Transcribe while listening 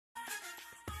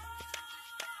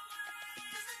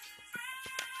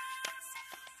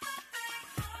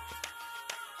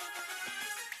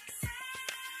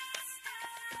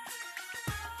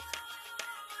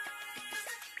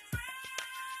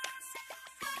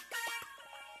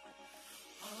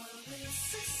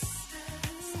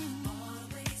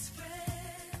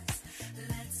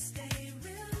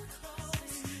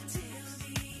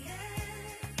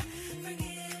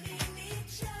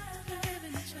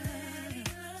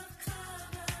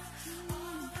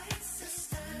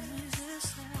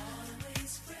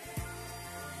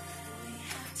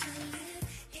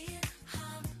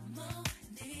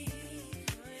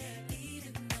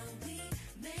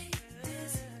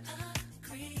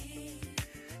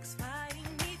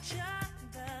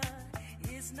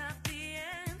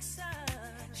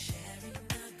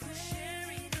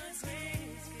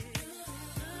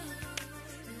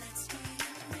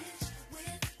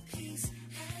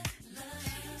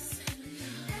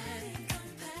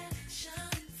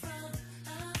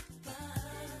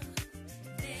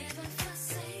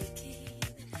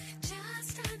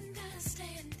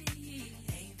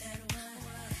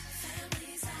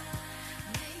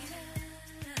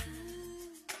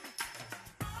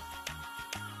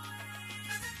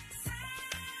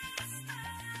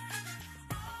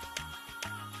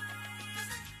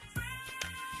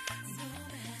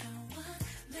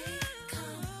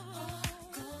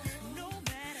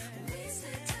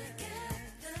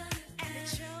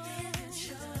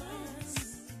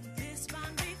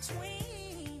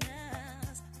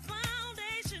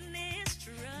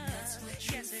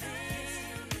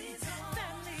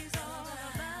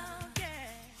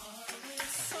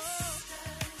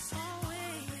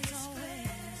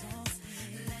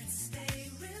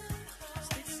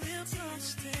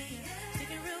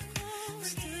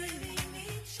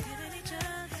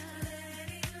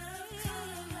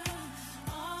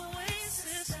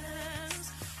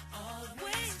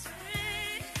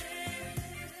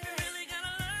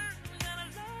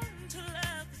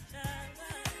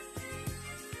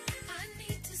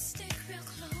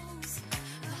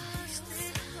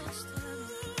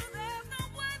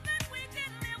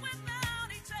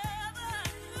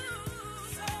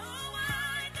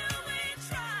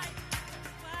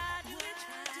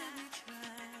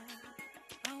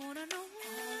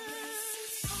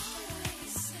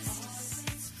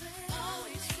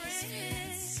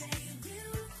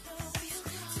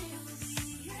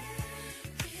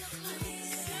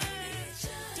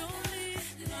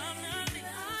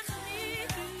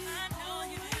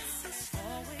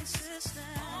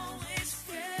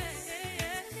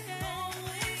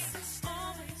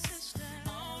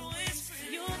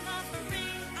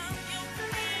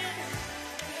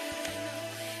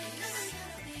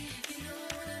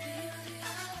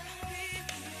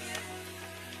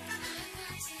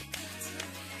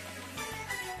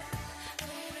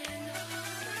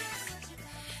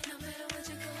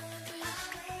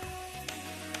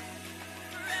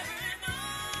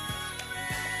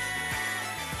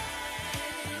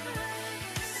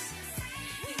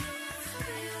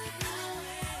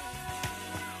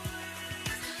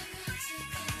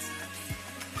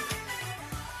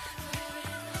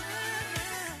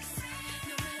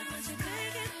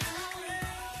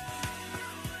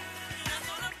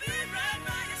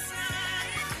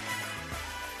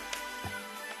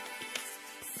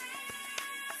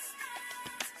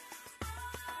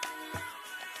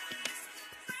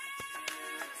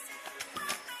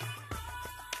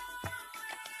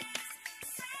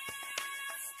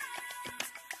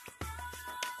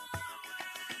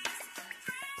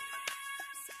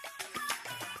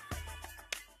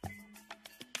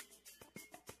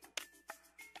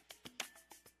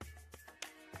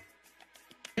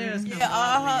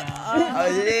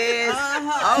Liz.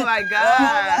 Oh my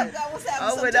God.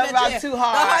 Oh, went up too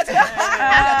hard.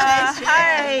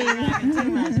 Hi.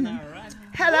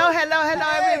 Hello,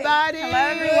 everybody. Hello,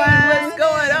 everyone. What's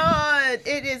going on?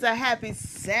 It is a happy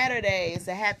Saturday. It's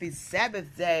a happy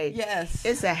Sabbath day. Yes.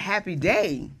 It's a happy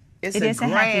day. It's It a is a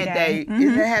grand happy day. day.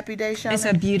 Isn't it a happy day, Charlotte? It's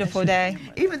a beautiful day.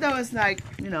 Even though it's like,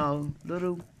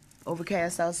 little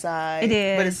overcast outside. It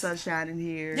is. But it's sunshine in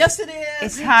here. Yes, it is.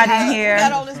 It's hot in here. We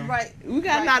got all this bright. We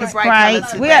got a lot of Bright. bright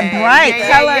colors We got today. bright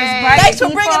colors, bright Thanks for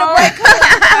bringing the bright colors.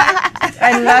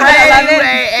 I love it. I love it.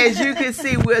 Anyway, as you can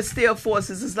see, we're still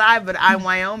Forces is Live, but I'm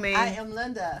Wyoming. I am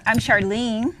Linda. I'm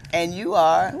Charlene. And you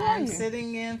are? I'm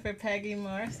sitting in for Peggy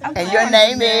Morrison. And your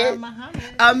name is? Muhammad.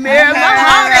 Amir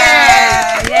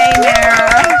Muhammad. Yay,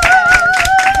 Meryl.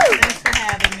 Thanks for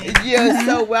having me. You're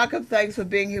so welcome. Thanks for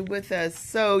being here with us.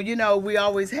 So, we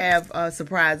always have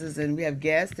surprises, and we have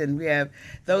guests, and we have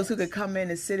those who could come in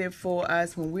and sit in for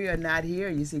us when we are not here.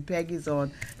 You see, Peggy's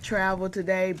on travel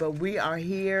today, but we are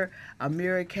here,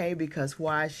 Amira K, because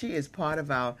why? She is part of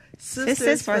our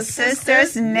Sisters for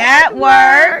Sisters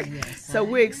Network. Yes. So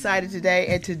we're excited today,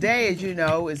 and today, as you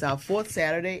know, is our fourth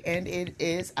Saturday, and it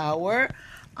is our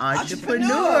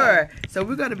entrepreneur. So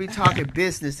we're going to be talking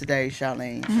business today,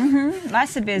 Charlene.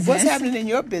 Lots of business. What's happening in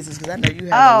your business? Because I know you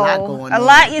have a lot going on. A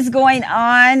lot is going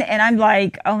on, and I'm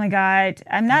like, oh my God,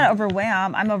 I'm not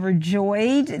overwhelmed. I'm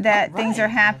overjoyed that things are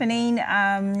happening.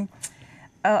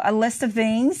 A list of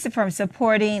things from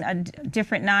supporting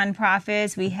different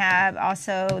nonprofits. We have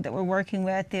also that we're working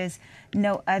with is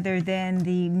no other than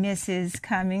the Mrs.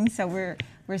 Cummings. So we're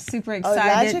super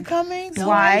excited. Elijah Cummings'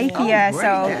 wife, yeah. great.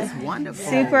 So That's wonderful.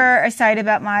 super excited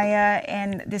about Maya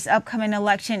and this upcoming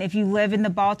election. If you live in the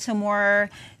Baltimore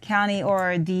County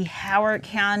or the Howard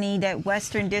County, that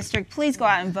Western District, please go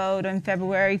out and vote on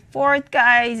February 4th,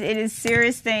 guys. It is a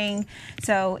serious thing.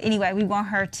 So anyway, we want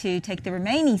her to take the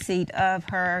remaining seat of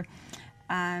her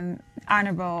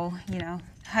honorable,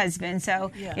 husband.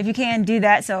 So if you can do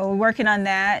that, so we're working on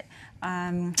that.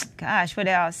 Gosh, what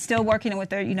else? Still working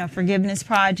with the, forgiveness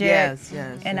project.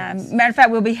 Yes. And matter of fact,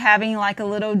 we'll be having like a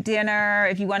little dinner.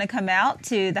 If you want to come out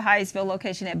to the Hyattsville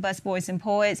location at Busboys and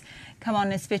Poets, come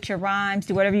on and spit your rhymes,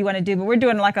 do whatever you want to do. But we're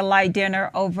doing like a light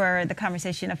dinner over the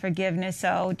conversation of forgiveness.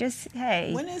 So just,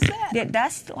 hey. When is that?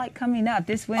 That's like coming up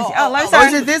this Wednesday.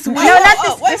 Is it this week? No, not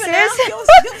this. Wait a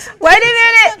minute. Wait a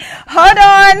minute. Hold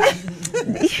on.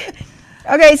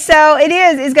 Okay, so it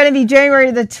is. It's going to be January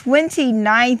the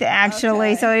 29th,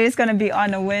 actually. Okay. So it is going to be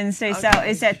on a Wednesday. So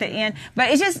it's at the end.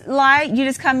 But it's just light. You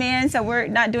just come in. So we're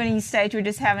not doing any stage. We're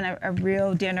just having a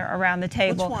real dinner around the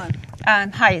table. Which one?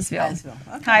 Hyattsville.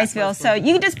 Okay. Hyattsville. So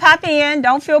you can just pop in.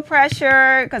 Don't feel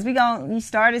pressure because we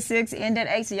start at 6, end at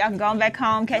 8. So y'all can go back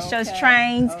home, catch those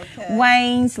trains,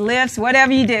 Waynes, lifts,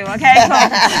 whatever you do. Okay,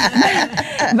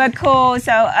 cool. But cool.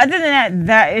 So other than that,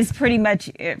 that is pretty much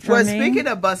it for me. Well, speaking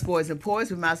of Busboys and Poets,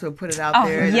 we might as well put it out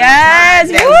there. Yes.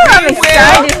 Woo, I'm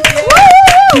excited.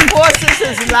 Poor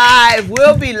Sisters Live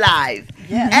will be live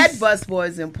at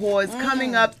Busboys and Poets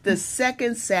coming up the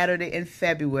second Saturday in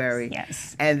February.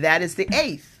 Yes. And that is the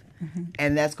 8th.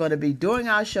 And that's going to be during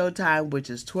our showtime, which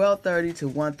is 12:30 to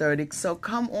 1:30. So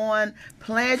come on,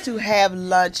 plan to have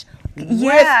lunch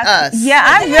with us. Yeah,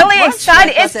 I'm really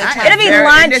excited. It'll be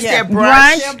lunch,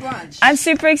 brunch. I'm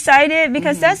super excited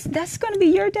because that's going to be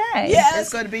your day. Yes.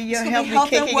 It's going to be your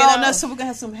health and wellness. So we're going to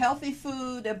have some healthy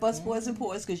food at Busboys and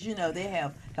Poets because, they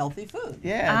have healthy food.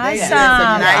 Yeah, they awesome. have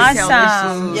some nice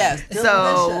healthy food. Yes,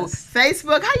 so delicious.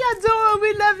 Facebook, how y'all doing?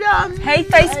 We love y'all. Hey,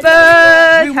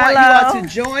 Facebook. We want you all to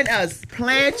join us.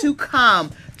 Plan to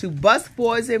come to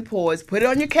Busboys and Poets. Put it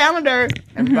on your calendar.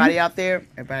 Everybody out there,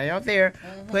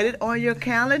 put it on your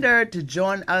calendar to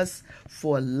join us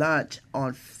for lunch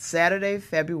on Saturday,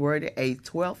 February the 8th,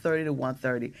 12:30 to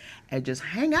 1:30, and just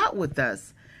hang out with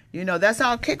us. That's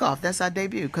our kickoff. That's our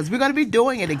debut because we're going to be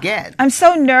doing it again. I'm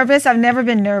so nervous. I've never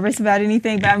been nervous about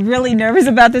anything, but I'm really nervous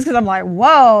about this because I'm like,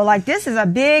 whoa, like this is a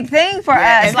big thing for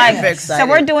us. Like, so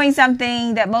we're doing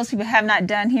something that most people have not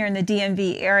done here in the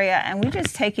DMV area, and we're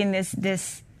just taking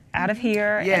this out of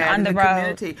here and on the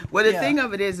road. Community. Well, the thing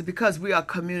of it is because we are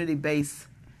community-based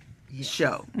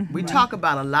show. We talk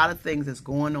about a lot of things that's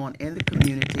going on in the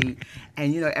community.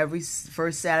 And, every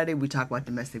first Saturday we talk about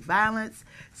domestic violence.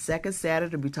 Second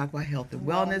Saturday we talk about health and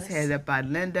wellness, headed up by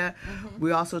Linda.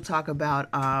 We also talk about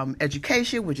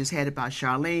education, which is headed by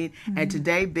Charlene. And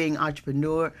today being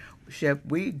entrepreneurship,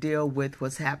 we deal with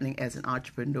what's happening as an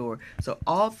entrepreneur. So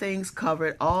all things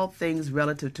covered, all things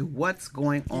relative to what's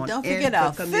going on. Don't forget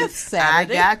our fifth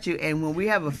Saturday. I got you. And when we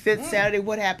have a fifth Saturday,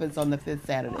 what happens on the fifth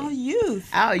Saturday? Our youth.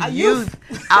 Oh, you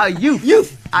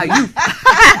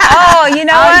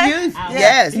know our what? youth.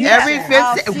 Yes, every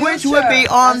fifth, which would be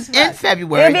in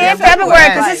February. It'll be in February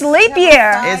because it's leap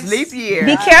year. It's leap year.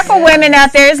 Be careful, women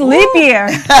out there. It's leap year.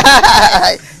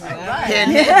 Right?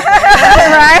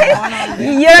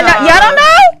 Y'all don't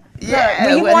know? Yeah.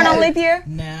 Were you born on leap year?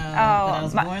 No. But I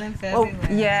was born in February.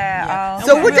 Yeah.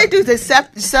 So what they do is they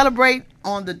celebrate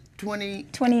on the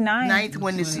 29th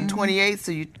when it's the 28th.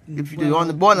 So if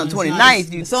you're born on the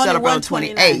 29th, you celebrate on the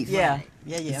 28th. Yeah.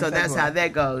 So that's how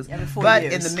that goes. But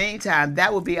in the meantime,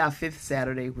 that will be our fifth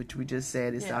Saturday, which we just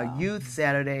said. It's our Youth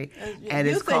Saturday, and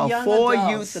it's called For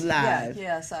Youth Live.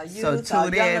 Yes, our youth, so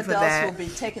tune in for that. Will be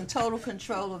taking total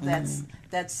control of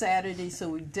that Saturday. So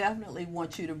we definitely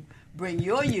want you to bring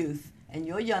your youth and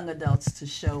your young adults to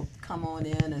come on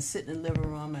in and sit in the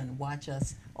living room and watch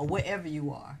us or wherever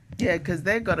you are. Yeah, because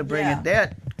they're going to bring it.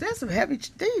 There's some heavy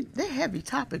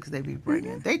topics they be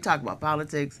bringing. They talk about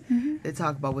politics. They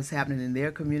talk about what's happening in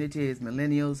their community as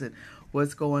millennials and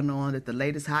what's going on at the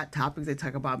latest hot topics. They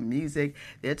talk about music.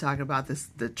 They're talking about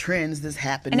the trends that's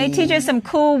happening. And they teach us some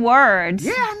cool words.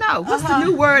 Yeah, I know. What's the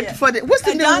new word for what's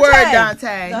the new word,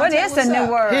 Dante? What is the new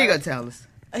word? Here you go, tell us.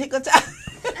 He gonna tell.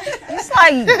 It's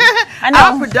like, I know.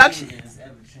 Our production.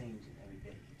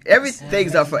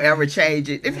 Things are forever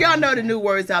changing. If y'all know the new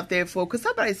words out there for, because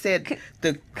somebody said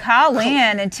the call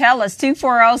in and tell us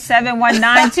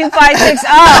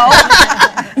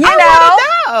 240-719-2560. You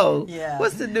know. Yeah.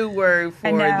 What's the new word for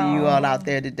you all out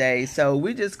there today? So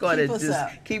we're just going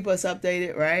to keep us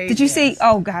updated, right? Did you see?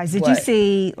 Oh, guys, did you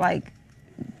see like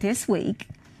this week?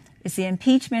 It's the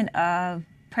impeachment of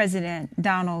President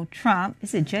Donald Trump.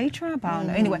 Is it J. Trump? I don't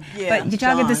know. Anyway, but did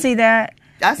y'all get to see that?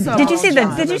 I saw. Did you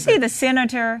see the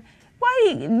senator?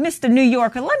 Why, Mr. New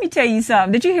Yorker? Let me tell you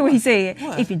something. Did you hear what he said?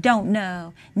 What? If you don't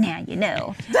know, now you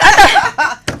know.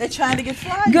 They're trying to get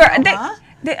fly. Girl,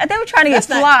 they were trying to get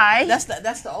fly.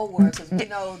 That's the old word, because we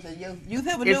know the youth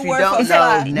have a new word for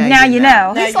fly. Now you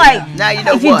know. It's like, now you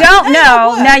know. If you don't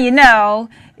know, now you know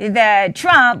that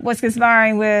Trump was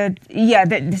conspiring with,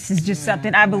 this is just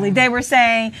something I believe they were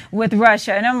saying with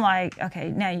Russia. And I'm like,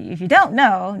 okay, now if you don't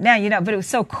know, now you know. But it was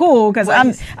so cool because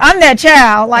I'm that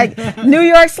child, like New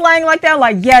York slang like that.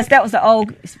 Like, yes, that was the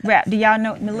old rap. Do y'all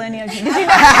know millennials? Did you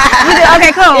know?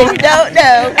 Okay, cool. If you don't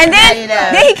know. And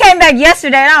then he came back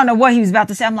yesterday. And I don't know what he was about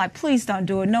to say. I'm like, please don't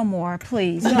do it no more,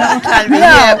 please.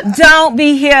 Don't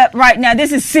be hip right now.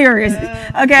 This is serious,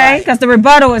 okay? Because the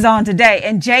rebuttal is on today.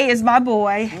 And Jay is my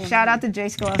boy. Shout out to Jay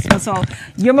Scholastica. So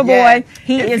you're my boy.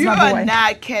 He is my boy. If you are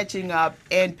not catching up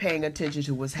and paying attention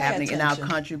to what's happening in our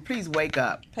country, please wake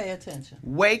up. Pay attention.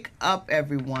 Wake up,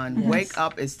 everyone. Yes. Wake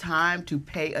up. It's time to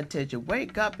pay attention.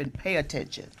 Wake up and pay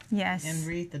attention. Yes. And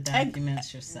read the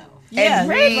documents yourself. Yeah,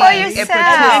 read for yourself.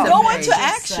 And go into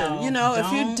action. You know, if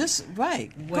you just,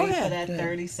 wait for that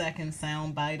 30-second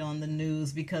sound bite on the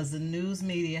news, because the news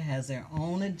media has their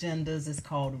own agendas. It's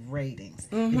called ratings.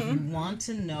 If you want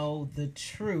to know the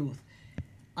truth,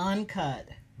 uncut,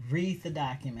 read the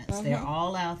documents. They're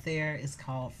all out there. It's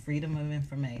called freedom of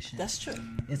information. That's true.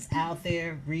 It's out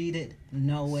there. Read it,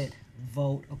 know it,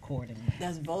 vote accordingly.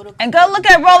 That's vote accordingly. And go look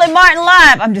at Roland Martin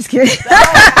live. I'm just kidding.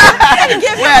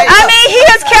 I mean, he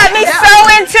has kept me so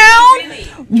in tune.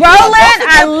 Roland,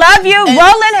 I love you.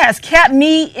 Roland has kept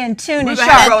me in tune. We're going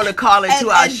to have Roland call into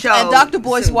our show. And Dr.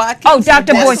 Boyce Watkins. Oh,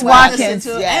 Dr. Boyce Watkins.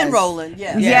 And Roland,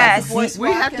 yes.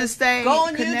 We have to stay Go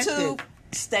on connected. YouTube.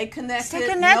 Stay connected. Stay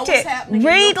connected.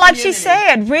 Read like she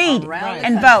said. Read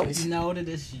and vote. Know that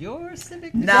it's your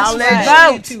civic knowledge.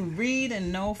 Vote. To read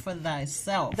and know for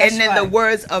thyself. And in the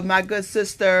words of my good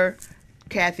sister,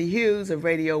 Kathy Hughes of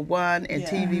Radio 1 and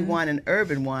TV 1 and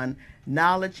Urban 1,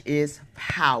 knowledge is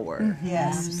power.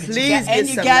 Yes. Please and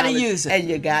you got to use it. And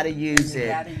you got to use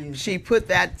it. She put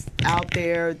that out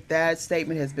there. That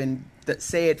statement has been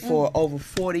said for over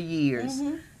 40 years.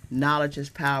 Knowledge is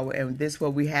power, and this is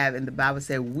what we have in the Bible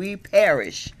said, we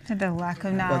perish for the lack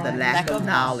of knowledge. For the lack of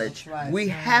knowledge. Right. We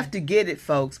have to get it,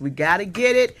 folks. We got to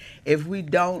get it. If we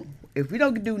don't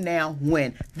do now,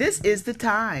 when? This is the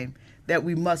time that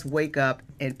we must wake up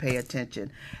and pay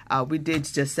attention. We did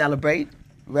just celebrate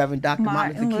Reverend Dr.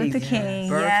 Martin Luther King's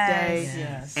birthday.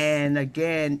 Yes. And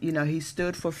again, you know, he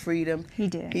stood for freedom. He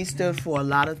did. He stood for a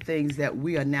lot of things that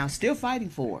we are now still fighting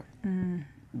for.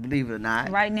 Believe it or not.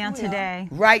 Right now, today.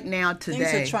 Right now, today.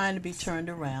 Things are trying to be turned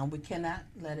around. We cannot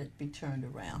let it be turned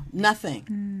around. Nothing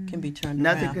can be turned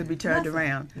around. Nothing can be turned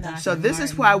around. So this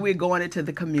is why we're going into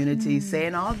the community,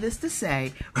 saying all this to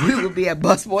say we will be at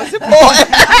Busboys Support.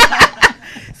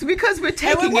 So because we're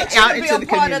taking it out into the community.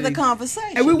 Part of the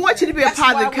conversation. And we want you to be a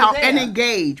part of the conversation and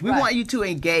engage. We want you to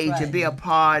engage and be a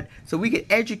part so we can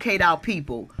educate our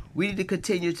people. We need to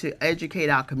continue to educate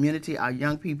our community, our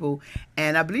young people,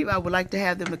 and I believe I would like to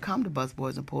have them to come to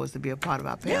Busboys and Poets to be a part of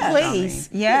our parents. Please.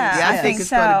 Yeah, I think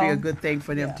it's going to be a good thing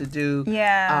for them to do,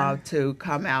 to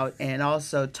come out and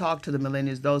also talk to the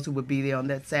millennials, those who would be there on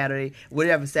that Saturday,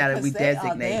 whatever Saturday we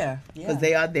designate. Because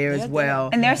they are there as well.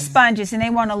 And they're sponges and they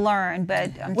want to learn,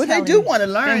 but they do want to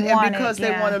learn, and because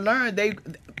they want to learn,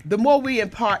 the more we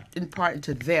impart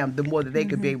into them, the more that they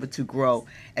could be able to grow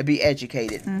and be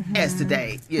educated. As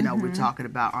today, you know, we're talking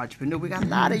about entrepreneurs. We got a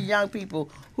lot of young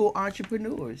people who are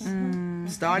entrepreneurs,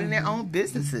 starting their own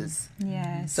businesses.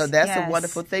 Yes. So that's a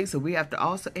wonderful thing. So we have to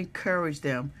also encourage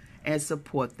them and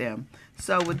support them.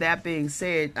 So with that being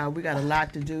said, we got a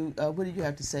lot to do. What do you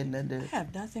have to say, Linda? I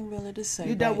have nothing really to say.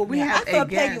 You know, well, we have a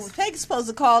guest. Peggy's supposed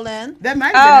to call in. That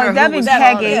might have been her. That'd be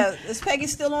Peggy. Is Peggy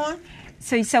still on?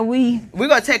 So we're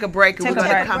going to take a break, and we're going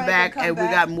to come back, and we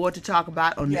got more to talk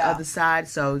about on the other side.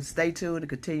 So stay tuned and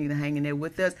continue to hang in there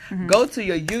with us. Go to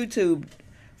your YouTube,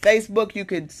 Facebook. You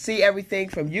can see everything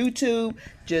from YouTube.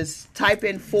 Just type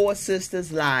in 4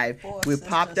 Sisters Live. We're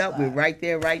popped up. We're right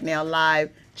there right now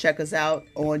live. Check us out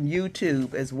on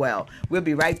YouTube as well. We'll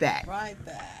be right back. Right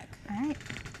back. all right.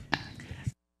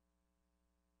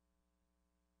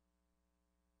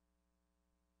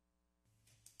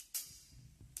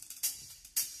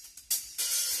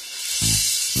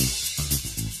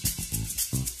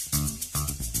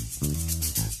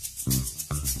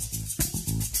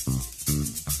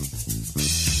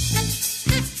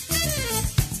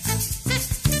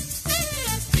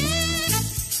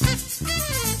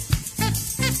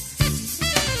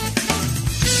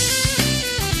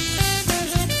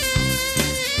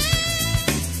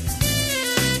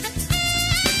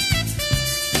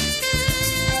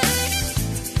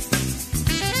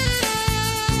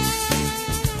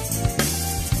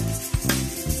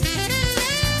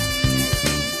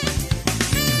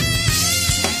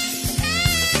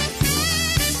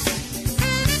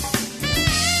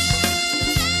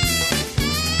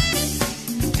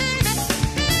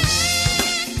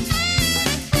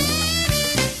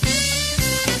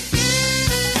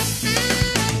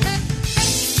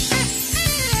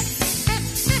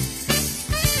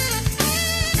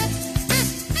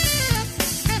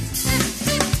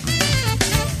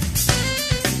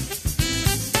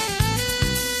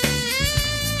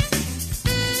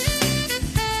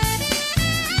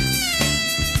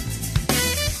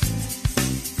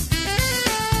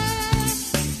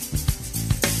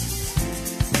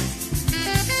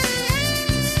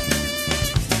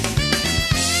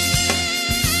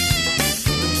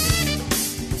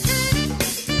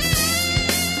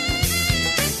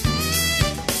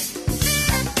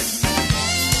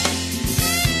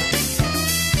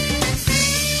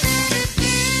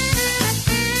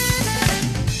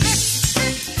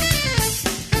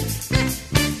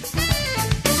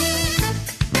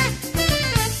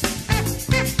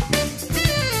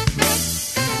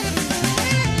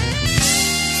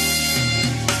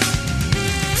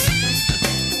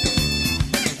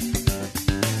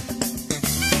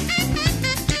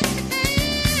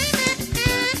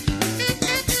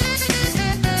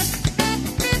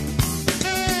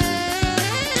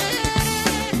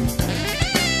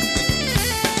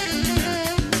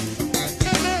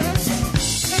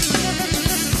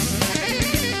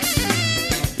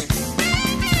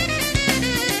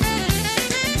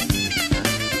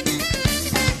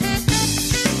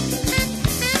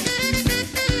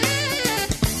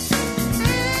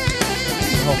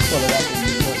 won't pull it up and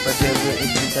do it, but then we'll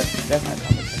introduce that's not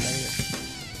coming to later.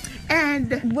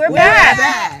 And We're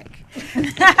back.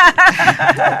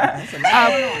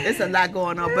 It's a lot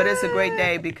going on, but it's a great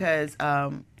day because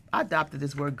I adopted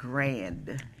this word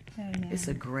grand. Amen. It's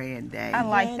a grand day. I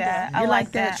like that. I You like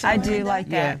like that, that. I Sharon? do like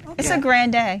that. Yeah. It's Yeah. a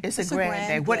grand day. It's a It's a grand grand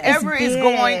day. day. Whatever It's is big.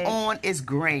 going on is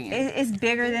grand. It's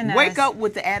bigger than Wake us. up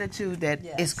with the attitude that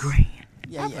Yes. it's grand.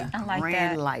 Yeah, yeah. I like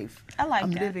Grand that. life. I like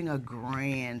I'm that. living a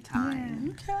grand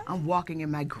time. Okay. I'm walking in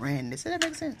my grandness. Does that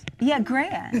make sense? Yeah,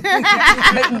 grand. And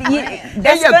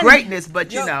That's your funny. greatness,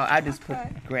 but you Yo- know, I just put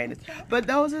grandness. But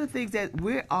those are the things that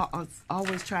we're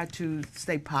always trying to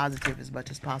stay positive as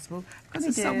much as possible because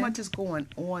We there's so do. much is going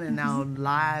on in our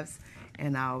lives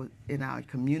and in our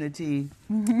community,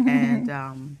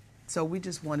 and so we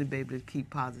just want to be able to keep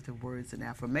positive words and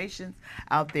affirmations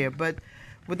out there. But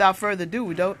without further ado,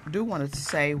 we do want to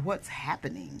say what's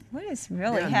happening. What is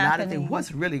really There are a lot of happening? things.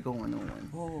 What's really going on?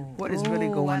 Oh. What is really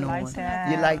Ooh, going I like on?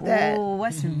 that. You like that? Ooh,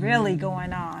 what's really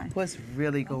going on? What's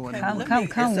really going Okay, on? well, Come, let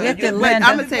me- come so with you- it, wait, Linda.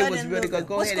 I'm gonna tell you Let what's in really the- good.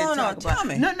 Go what's ahead and going talk on?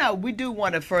 about. Tell me. No, we do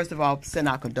want to first of all send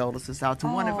our condolences out to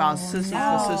one of our Sisters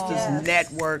no. for Sisters Yes.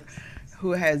 network,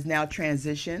 who has now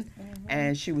transitioned,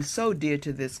 and she was so dear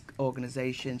to this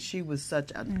organization. She was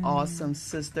such an awesome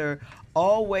sister,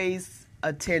 always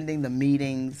attending the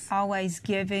meetings. Always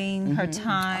giving her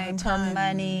time, her time,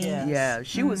 money. yeah. Yeah,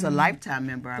 she was a lifetime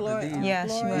member, I Gloria, believe. Yeah,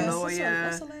 she was. Gloria.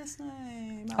 What's her last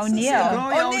name? My O'Neill. sister.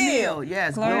 Gloria O'Neill.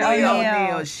 Yes, Gloria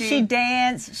O'Neill. She She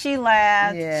danced. She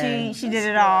laughed. Yeah. She did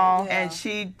it all. Yeah. and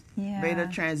she Yeah. made a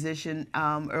transition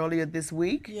earlier this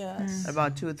week. Yes.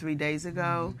 About 2 or 3 days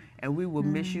ago, and we will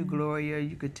miss you, Gloria.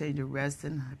 You continue to rest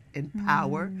in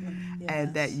power,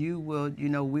 and that you will,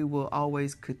 we will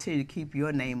always continue to keep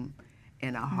your name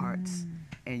in our hearts,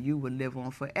 and you will live on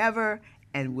forever,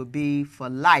 and will be for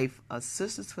life a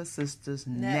Sisters for Sisters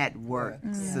network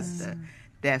sister,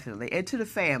 definitely. And to the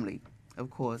family, of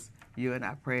course, you're in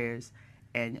our prayers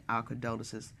and our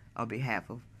condolences on behalf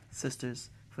of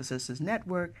Sisters for Sisters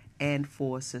Network and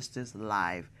for Sisters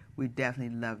Live. We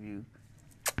definitely love you.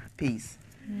 Peace.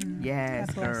 Yes,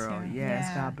 God bless girl. her. Yes,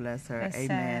 Yeah. God bless her. That's Amen.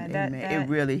 sad. That- Amen. that- It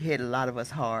really hit a lot of us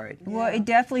hard. Well, it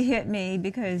definitely hit me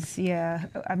because, I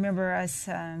remember us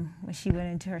when she went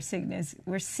into her sickness.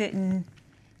 We're sitting,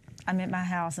 I'm at my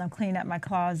house, and I'm cleaning up my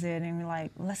closet, and we're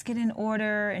like, let's get in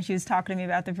order. And she was talking to me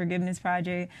about the Forgiveness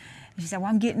Project. And she said, well,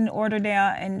 I'm getting in order now.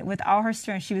 And with all her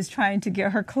strength, she was trying to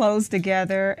get her clothes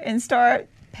together and start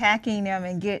packing them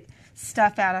and get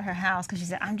stuff out of her house because she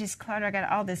said, I'm just cluttered. I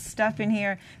got all this stuff in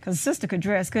here because sister could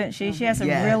dress, couldn't she? She has some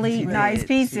Yeah, really she nice did. She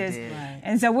pieces. did. Right.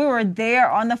 And so we were there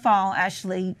on the phone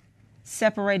actually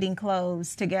separating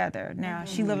clothes together. Now,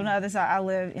 she lived on the other side. I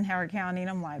live in Howard County, and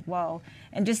I'm like, whoa.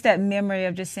 And just that memory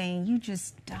of just saying, you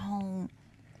just don't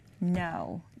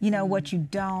know. You know, what you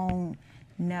don't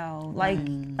know. Like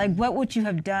what would you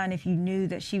have done if you knew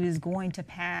that she was going to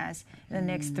pass in the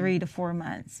next 3 to 4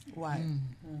 months? Right.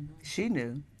 She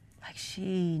knew. Like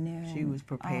she knew. She was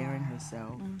preparing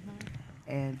herself.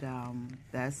 And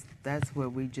that's where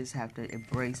we just have to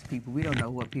embrace people. We don't know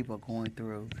what people are going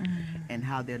through and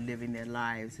how they're living their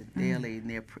lives daily, and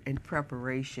they're in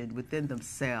preparation within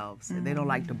themselves. And they don't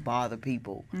like to bother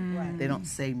people. Right. They don't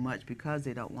say much because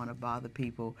they don't want to bother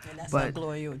people. And that's but how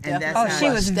Gloria and definitely that's Oh, how- she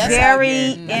was That's very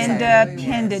how- that's how Gloria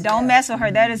independent. was. Don't mess with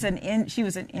her. That is she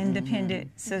was an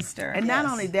independent sister. And not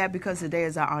Yes. only that, because today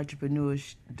is our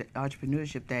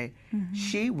entrepreneurship day,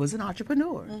 she was an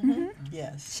entrepreneur.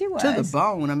 Yes. she was. To the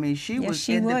bone. I mean, she Yeah, was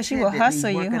she was. She would independently hustle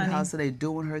you, working, honey. hustling,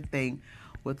 doing her thing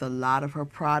with a lot of her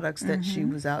products that she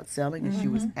was out selling, and she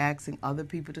was asking other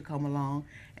people to come along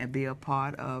and be a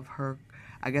part of her,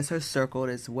 I guess, her circle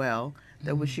as well.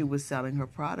 That was she was selling her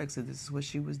products, and this is what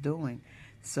she was doing.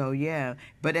 So yeah,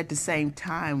 but at the same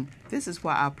time, this is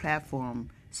why our platform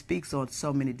speaks on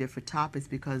so many different topics,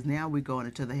 because now we're going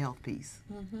into the health piece.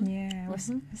 Yeah. What's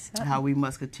up? How we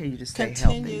must continue to stay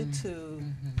Continue healthy. to,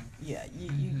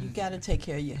 you got to take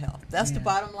care of your health. That's the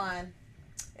bottom line.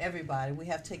 Everybody, we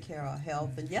have to take care of our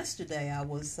health. And yesterday I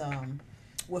was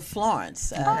with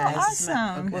Florence.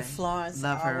 awesome. With Florence,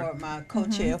 Love her. my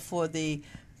co-chair for the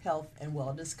Health and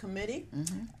Wellness Committee.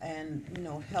 And,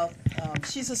 health,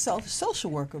 she's a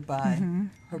social worker by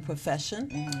her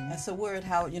profession. And so we're at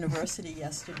Howard University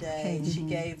yesterday. She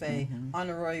gave a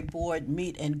honorary board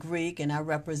meet and greet, and I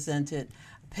represented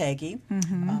Peggy,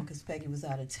 because Peggy was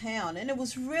out of town, and it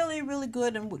was really, really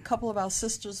good. And a couple of our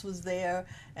sisters was there,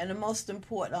 and the most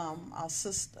important, our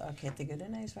sister, I can't think of their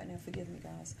names right now. Forgive me,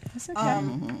 guys. That's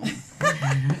okay.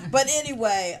 But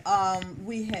anyway,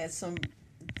 we had some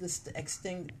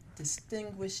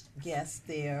distinguished guests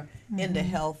there in the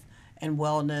health and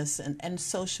wellness and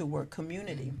social work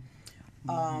community.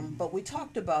 But we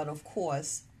talked about, of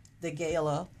course, the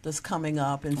gala that's coming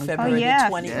up in February the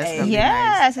 28th.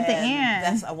 Yes, at the And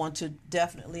end. I want to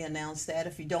definitely announce that.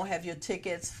 If you don't have your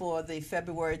tickets for the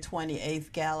February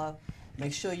 28th gala,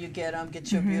 make sure you get them.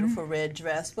 Get your beautiful red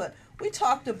dress. But we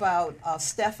talked about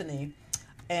Stephanie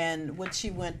and what she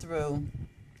went through.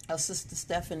 Our sister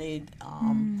Stephanie,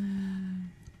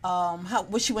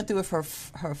 what she went through with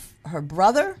her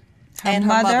brother. And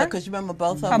her mother, because you remember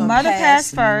both of them. Her mother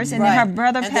passed first, and then her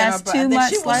brother passed 2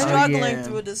 months later. She was struggling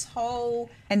through this whole.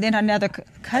 And then another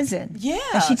cousin. Yeah.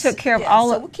 And she took care of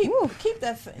all of. So we keep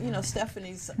that,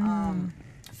 Stephanie's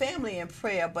family in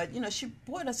prayer. But she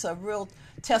brought us a real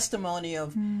testimony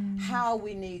of how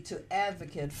we need to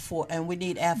advocate for, and we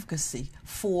need advocacy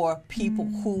for people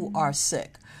who are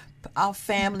sick. Our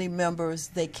family members,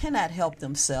 they cannot help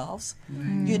themselves,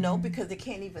 because they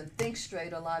can't even think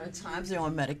straight a lot of times. They're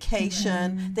on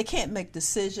medication. They can't make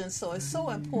decisions. So it's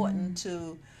so important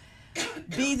to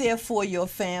be there for your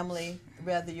family,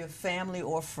 whether your family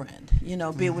or friend.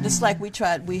 Be with. It's like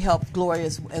we helped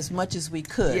Gloria as much as we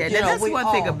could. Yeah, that's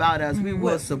one thing about us. We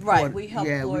will support. Right, we helped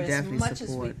Gloria we as definitely much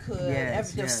support. as we could.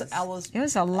 Yes, it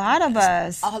was a lot of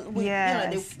us.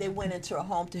 They went into her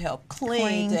home to help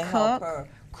clean, to help her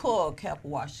cook, help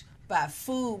wash, buy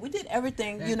food. We did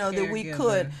everything, that we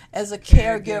could as a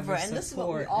caregiver. And this is what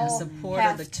we all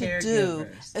have to do.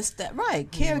 It's that,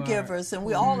 right, caregivers. And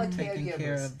we all are caregivers.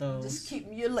 Care of those. Just keep,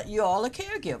 you're all a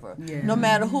caregiver, no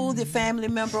matter who the family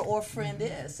member or friend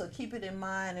is. So keep it in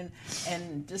mind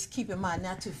and just keep in mind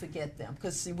not to forget them,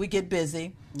 because we get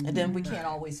busy and then we can't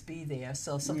always be there.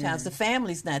 So sometimes the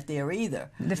family's not there either.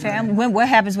 The family. What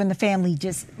happens when the family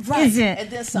just isn't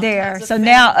there? The so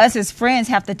now us as friends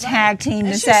have to tag team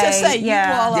to say, you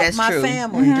all are my true.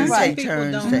 family. Just Right. take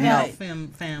turns People to don't help. have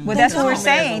family. Well, that's what we're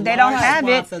saying. They don't have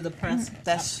it. For the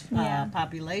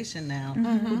population now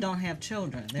who don't have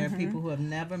children. There are people who have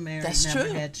never married,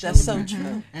 never had children. That's so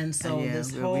true. And so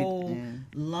this whole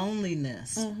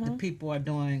loneliness, the people are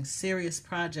doing serious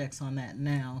projects on that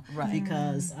now,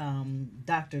 because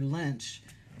Dr. Lynch,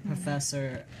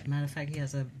 professor, matter of fact, he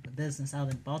has a business out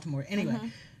in Baltimore.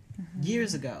 Anyway,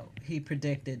 years ago, he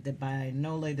predicted that by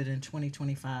no later than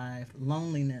 2025,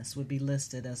 loneliness would be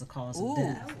listed as a cause of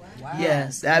death. Wow.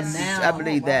 Yes, I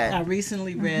believe that. I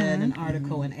recently read an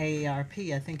article in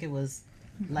AARP, I think it was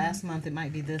last month, it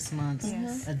might be this month's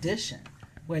edition,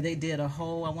 where they did a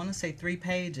whole, I want to say 3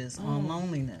 pages on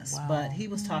loneliness. Wow. But he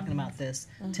was talking about this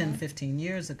 10, 15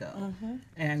 years ago.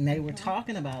 And they were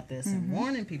talking about this and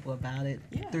warning people about it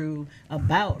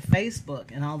about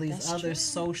Facebook and all these other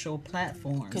social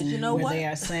platforms. Where they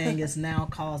are saying it's now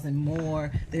causing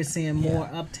more, they're seeing more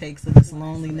uptakes of this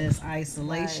loneliness,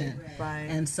 isolation. Right.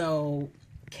 And so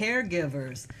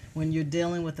caregivers, when you're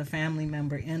dealing with a family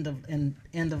member end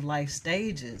of life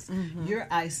stages, you're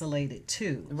isolated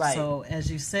too. Right. So as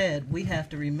you said, we have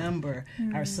to remember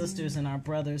our sisters and our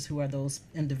brothers who are those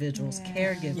individuals,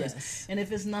 caregivers. Yes. And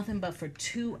if it's nothing but for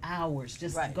 2 hours,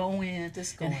 just go in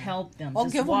and help them. Or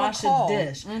just give them a wash call.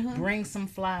 dish, bring some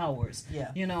flowers.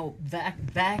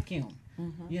 Vacuum.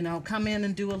 Come in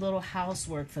and do a little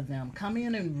housework for them. Come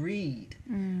in and read,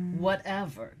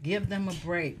 whatever. Give them a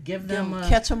break. Give them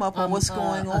catch them up on what's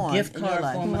going on. A gift card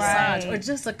for a massage, Right. or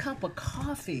just a cup of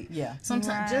coffee. Yeah.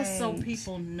 Sometimes just so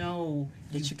people know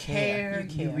that you care,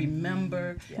 you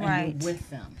remember, and you're with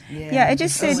them. Yeah, it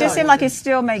just seemed like it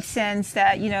still makes sense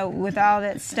that, with all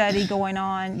that study going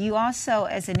on, you also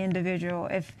as an individual,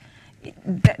 if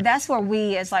that's where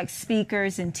we as like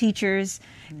speakers and teachers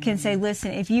can say,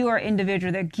 listen, if you are an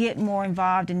individual, that get more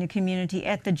involved in the community,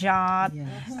 at the job.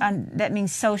 That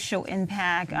means social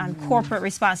impact, corporate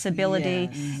responsibility.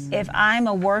 If I'm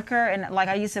a worker, and like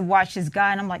I used to watch this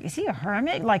guy, and I'm like, is he a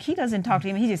hermit? Like, he doesn't talk to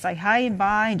him. He's just like hi and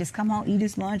bye and just come home, eat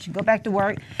his lunch, and go back to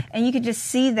work. And you could just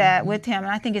see that with him.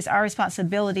 And I think it's our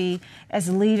responsibility as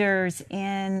leaders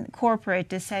in corporate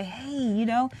to say, hey,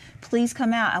 please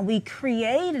come out. And we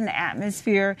create an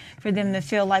atmosphere for them to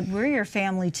feel like we're your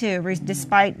family too,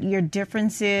 despite your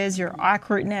differences, your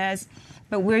awkwardness,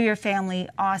 but we're your family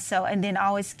also. And then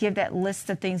always give that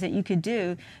list of things that you could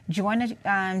do. Join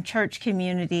a church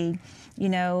community.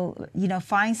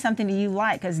 Find something that you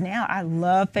like. Because now I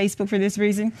love Facebook for this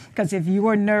reason. Because if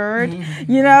you're a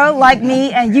nerd, like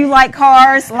me, and you like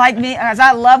cars like me, because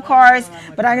I love cars,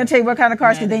 but I'm going to tell you what kind of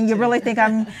cars, because then you really think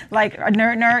I'm like a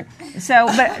nerd. So,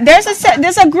 but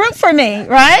there's a group for me,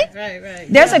 right? Right.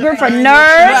 There's a group for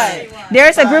nerds.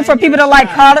 There's a group for people that like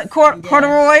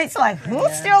corduroys. Like, who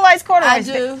still likes corduroys?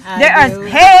 Yes. I do. There are. do.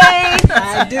 Hey.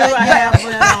 I do. I have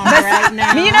one on right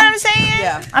now. You know what I'm saying?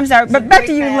 Yeah. I'm sorry, but back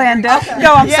to you, Linda.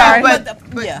 Go. I'm sorry.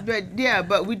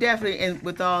 But we definitely, and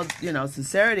with all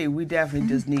sincerity, we definitely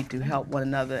just need to help one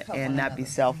another and not be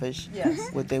selfish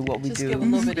Yes. within what we Just do. give a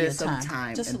little bit of Spend your some time.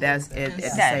 time, Just and a that's little it. bit.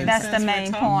 At the That- same that's time. the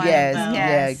main point. Yes,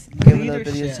 Yes. give a little bit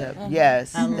of Leadership. yourself.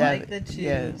 Yes, I like that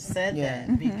you said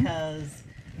that because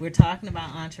we're talking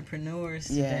about entrepreneurs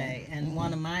today, and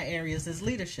one of my areas is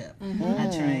leadership. I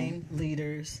train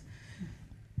leaders,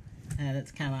 and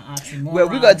it's kind of oxymoron. Well,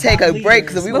 we're going to take a break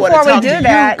because we want to Before we talk do to you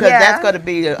that, because yeah. that's going to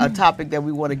be a topic that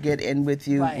we want to get in with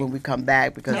you Right. when we come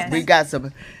back because Yes. we got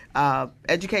some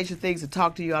education things to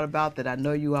talk to you all about that I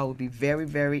know you all will be very,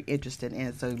 very interested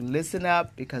in. So listen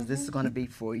up because this is going to be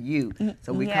for you.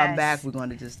 So we come Yes. back, we're going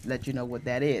to just let you know what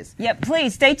that is. Yep,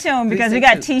 please stay tuned because we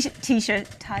stay got Tisha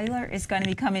Tyler is going to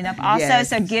be coming up also. Yes.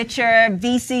 So get your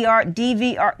VCR,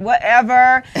 DVR,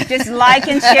 whatever. Just like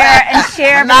and share.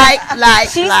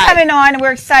 She's coming on.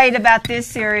 We're excited about this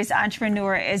series,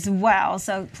 Entrepreneur, as well.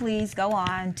 So please go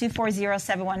on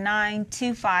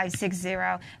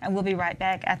 240-719-2560, and we'll be right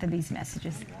back after these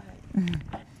messages.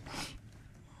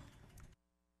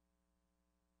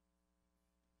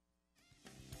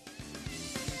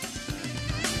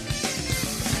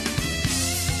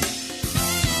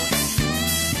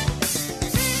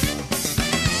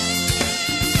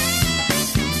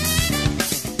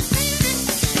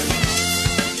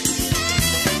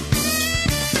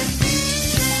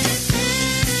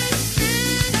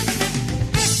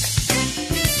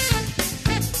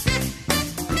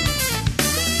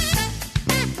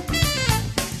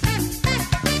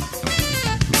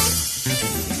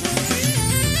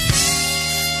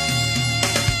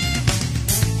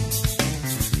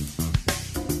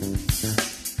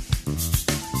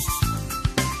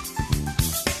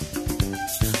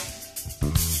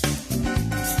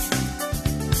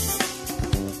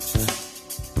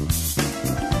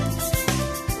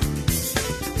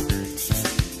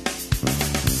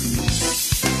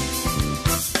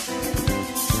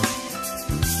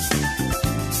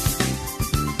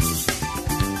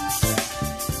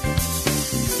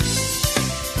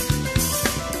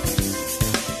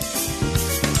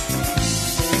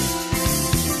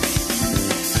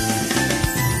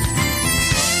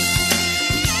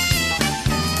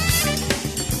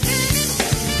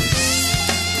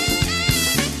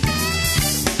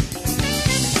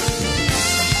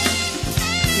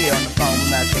 Here on the phone,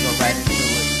 we might as well go right into it.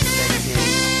 Let it be.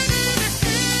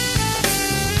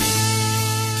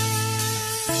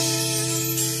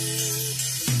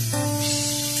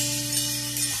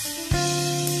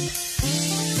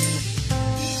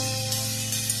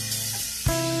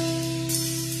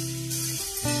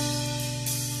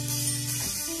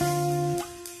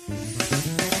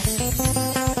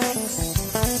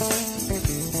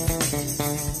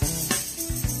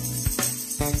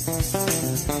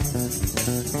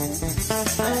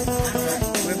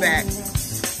 We're back.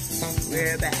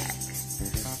 We're back.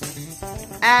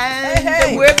 And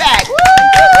Hey. we're back. Woo!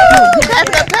 Clap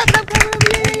it up, clap it up, clap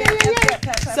it up.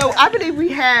 Yeah. So I believe we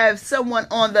have someone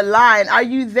on the line. Are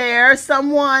you there,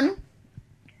 someone?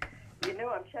 You know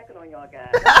I'm checking on y'all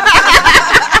guys.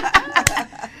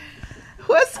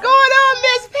 What's going on,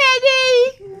 Miss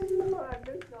Peggy? I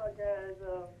miss y'all guys.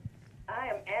 I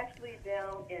am actually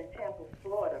down in Tampa,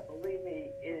 Florida. Believe me,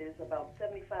 it is about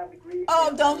 75 degrees.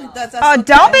 Oh, don't. That's Oh, okay.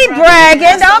 don't be bragging.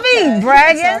 That's Don't okay. be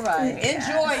bragging. That's all right.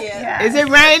 Enjoy it. Yeah. Is it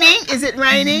raining? Is it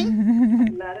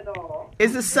raining? Not at all.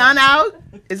 Is the sun out?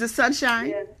 Is the sunshine?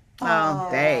 Yes. Oh,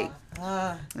 dang.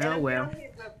 Ah. And Oh, I'm well. down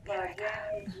here with Jackie,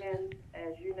 and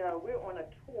as you know, we're on a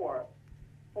tour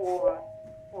for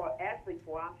our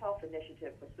health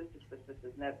initiative for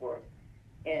Sisters Network.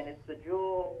 And it's the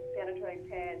dual penetrating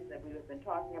pads that we have been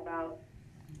talking about.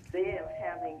 They are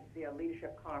having their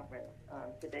leadership conference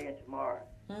today and tomorrow.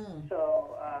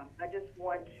 So I just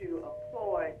want to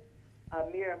applaud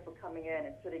Mira for coming in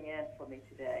and sitting in for me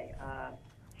today.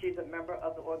 She's a member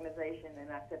of the organization, and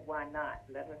I said, why not?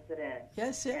 Let her sit in.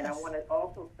 Yes, And I yes. want to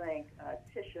also thank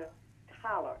Tisha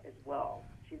Tyler as well.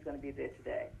 She's going to be there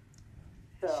today.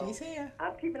 So She's here.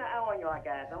 I'm keeping an eye on y'all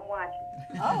guys. I'm watching.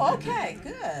 Oh, okay.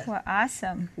 Good. Well,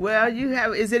 awesome. Well,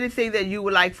 is there anything that you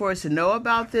would like for us to know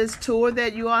about this tour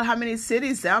that you all, how many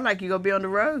cities? Sound like you're going to be on the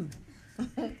road.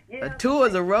 Yeah, A tour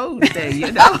is a road thing,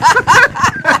 you know.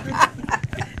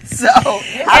 So,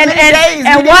 how many days?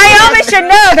 And Wyoming should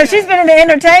know because she's been in the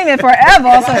entertainment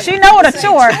forever, so she know what a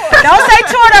tour. Don't say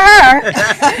tour to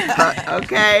her.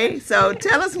 Okay, so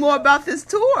tell us more about this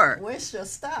tour. Where's your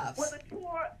stops? Well, the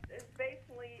tour is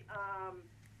basically,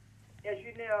 as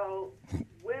you know,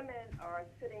 women are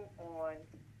sitting on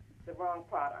the wrong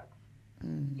products.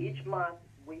 Each month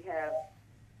we have,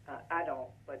 I don't,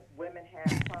 but women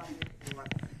have problems.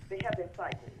 They have their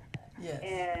cycles. Yes.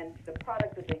 And the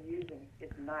product that they're using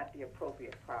is not the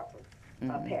appropriate proper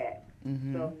pad.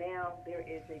 So now there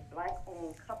is a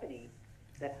black-owned company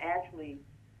that actually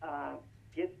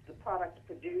gets the products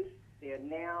produced. They're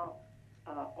now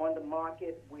on the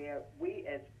market where we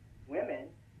as women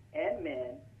and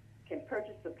men can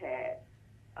purchase the pad.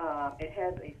 It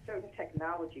has a certain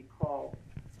technology called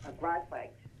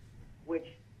graphite, which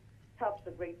helps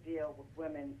a great deal with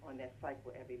women on their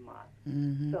cycle every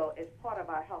month. So as part of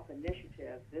our health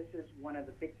initiative, this is one of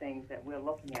the big things that we're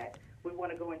looking at. We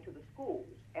want to go into the schools,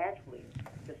 actually,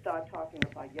 to start talking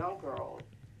with our young girls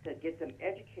to get them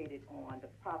educated on the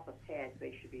proper pads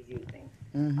they should be using.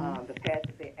 The pads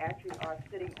that they actually are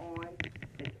sitting on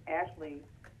is actually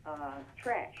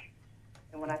trash.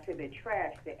 And when I say they're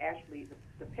trash, they actually,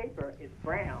 the paper is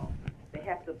brown. They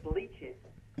have to bleach it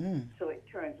so it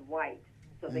turns white,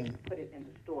 so they can put it in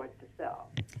the stores to sell.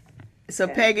 So,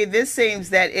 Peggy, this seems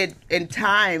that in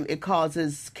time it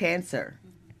causes cancer,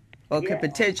 or could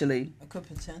potentially. It could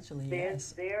potentially, There's-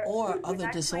 yes. there- Or we're other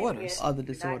not disorders. claiming Other We're not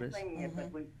disorders. claiming it,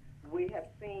 but we have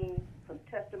seen from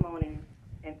testimony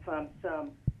and from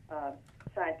some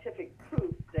scientific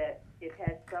proof that it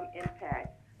has some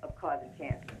impact of causing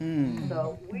cancer.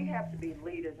 So we have to be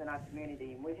leaders in our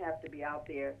community, and we have to be out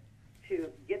there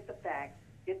to get the facts,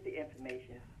 get the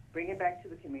information, bring it back to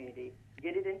the community,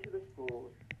 get it into the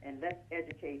schools, and let's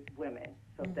educate women.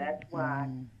 So that's why,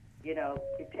 you know,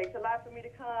 it takes a lot for me to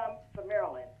come from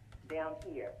Maryland down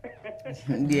here.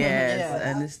 Yes, I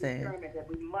I'm understand. determined that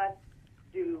we must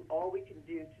do all we can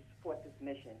do to support this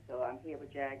mission. So I'm here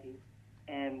with Jackie,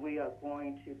 and we are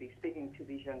going to be speaking to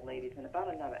these young ladies in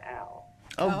about another hour.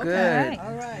 Oh, Okay. good.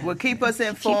 All right. Well, keep us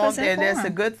informed, and that's a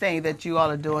informed. good thing that you all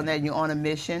are doing that. You're on a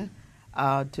mission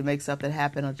to make something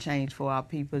happen or change for our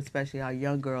people, especially our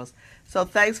young girls. So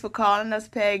thanks for calling us,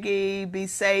 Peggy. Be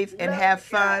safe and Love have you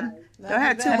fun. guys. Don't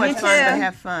have too Love much you fun, but too.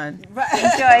 have fun.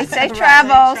 Enjoy. Safe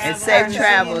travels. And safe See you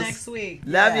travels. next week.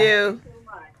 Love Yeah. you.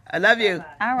 I love you.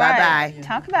 All Bye right. bye.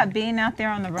 Talk about being out there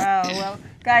on the road. Well,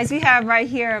 guys, we have right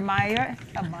here a mirror.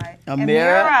 A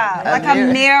mirror. Like a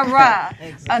mirror.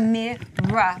 A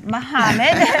mirror.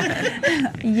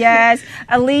 Muhammad. Yes.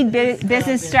 A lead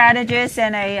business strategist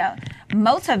and a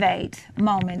Motivate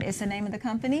Moment is the name of the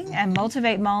company. And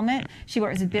Motivate Moment, she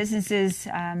works with businesses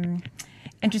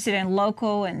interested in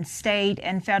local and state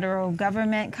and federal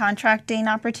government contracting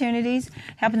opportunities,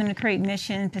 helping them to create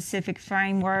mission-specific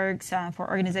frameworks for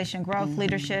organizational growth,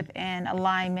 leadership, and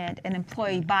alignment, and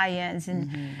employee buy-ins.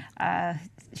 And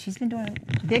she's been doing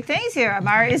big things here.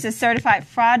 Amara is a certified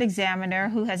fraud examiner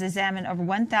who has examined over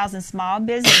 1,000 small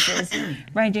businesses,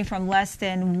 ranging from less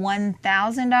than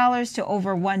 $1,000 to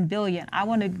over $1 billion. I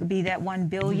want to be that $1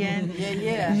 billion.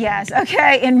 Yeah. Yes,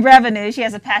 okay, in revenue. She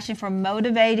has a passion for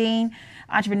motivating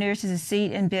entrepreneurs to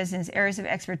succeed in business. Areas of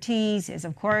expertise is,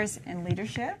 of course, in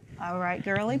leadership. All right,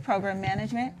 girly, program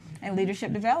management, and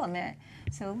leadership development.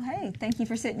 So, hey, thank you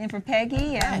for sitting in for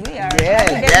Peggy, and we are Yeah,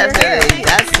 happy that you're definitely. here.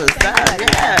 That's what's up.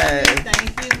 Yes.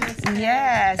 Thank you, Ms. Peggy.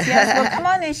 Yes. Well, come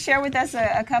on and share with us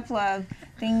a couple of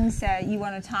things that you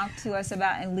want to talk to us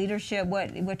about in leadership.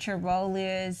 What your role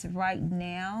is right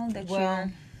now that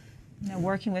Well, you're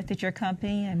working with at your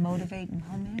company and Motivate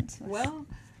Moments. Well,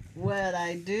 what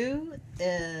I do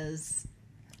is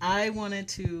I wanted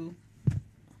to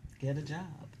get a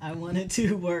job. I wanted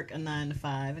to work a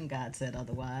 9-to-5, and God said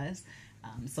otherwise.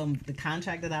 So the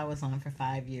contract that I was on for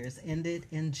 5 years ended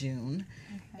in June.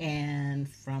 And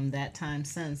from that time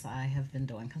since, I have been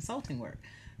doing consulting work.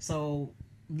 So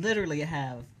literally I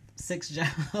have 6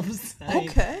 jobs.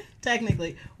 Okay.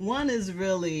 Technically, one is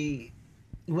really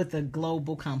with a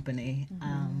global company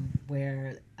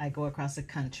where I go across the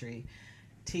country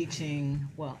teaching,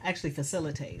 well, actually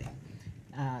facilitating,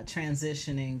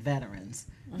 transitioning veterans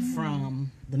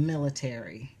from the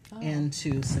military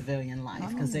into civilian life,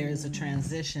 because there is a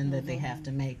transition that they have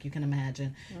to make. You can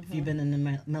imagine if you've been in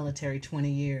the military 20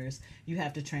 years, you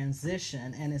have to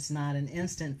transition, and it's not an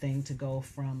instant thing to go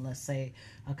from, let's say,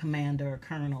 a commander or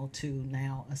colonel to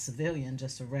now a civilian,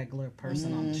 just a regular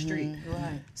person on the street.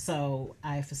 Right. So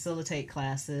I facilitate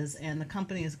classes, and the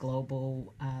company is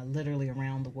global, literally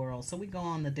around the world. So we go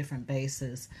on the different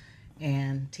bases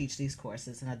and teach these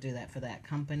courses, and I do that for that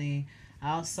company.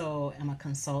 I also am a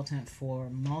consultant for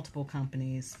multiple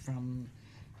companies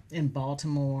in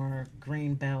Baltimore,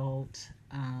 Greenbelt,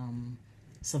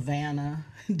 Savannah,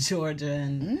 Georgia,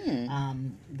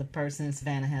 and the person in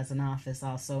Savannah has an office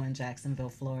also in Jacksonville,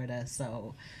 Florida.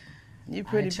 So You're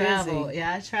pretty travel. busy.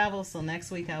 Yeah, I travel. So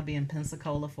next week I'll be in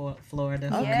Pensacola, Florida.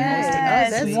 Okay.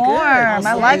 Yes, that's warm. good. I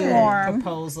Also like do warm.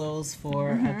 proposals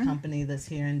for a company that's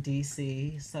here in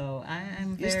DC. So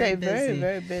I'm very You stay busy. very,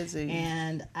 very busy.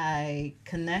 And I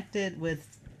connected with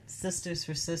Sisters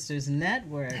for Sisters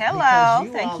Network. Hello, because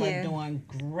you thank all you. are doing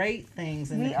great things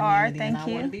in We the are, community, thank and I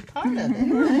you. want to be part of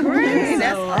it. Great. So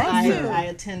That's awesome. I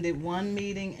attended one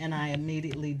meeting and I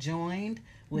immediately joined.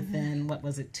 Within, what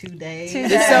was it, 2 days? 2 Did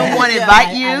days. someone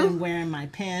invite you? I've been wearing my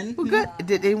pin. Well, good.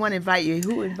 Did anyone invite you?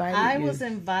 Who invited you? I was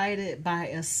invited by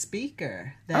a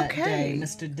speaker that Okay. day,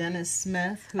 Mr. Dennis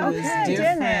Smith, who Okay, is dear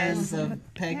Dennis. friends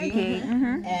of Peggy.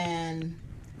 And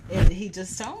he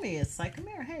just told me, it's like,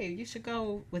 Amir, hey, you should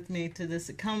go with me to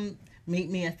this. Come meet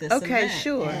me at this Okay, event.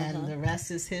 sure. And the rest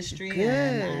is history. Good.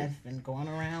 And I've been going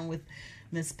around with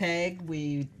Miss Peg.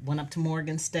 We went up to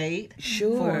Morgan State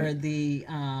Sure. for the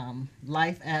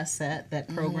Life Asset, that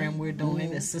program we're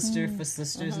doing, the Sister for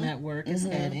Sisters Network is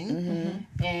heading.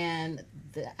 And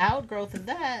the outgrowth of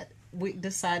that, we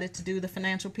decided to do the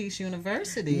Financial Peace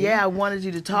University. Yeah, I wanted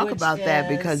you to talk Which about that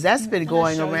because is- that's been I'm gonna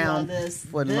going show you all around this.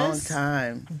 for a long This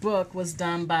time. book was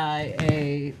done by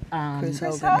a Chris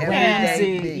Hogan. Hogan. Everyday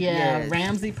Ramsey, thing, yeah, yes.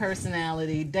 Ramsey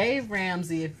personality. Dave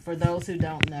Ramsey, for those who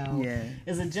don't know, Yeah.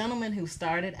 is a gentleman who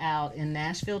started out in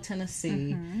Nashville,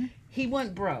 Tennessee. He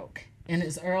went broke in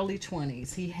his early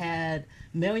 20s. He had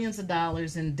millions of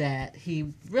dollars in debt.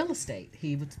 Real estate.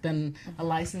 He's been a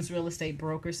licensed real estate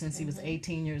broker since he was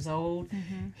 18 years old.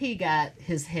 He got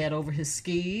his head over his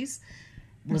skis,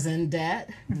 was in debt.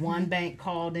 One bank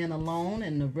called in a loan,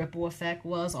 and the ripple effect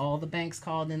was all the banks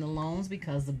called in the loans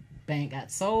because the bank got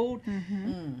sold.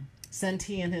 Sent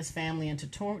he and his family into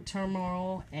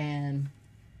turmoil and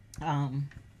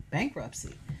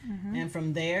bankruptcy. And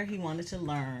from there, he wanted to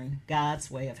learn God's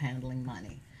way of handling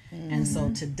money. And so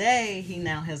today, he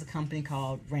now has a company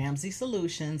called Ramsey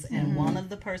Solutions, and one of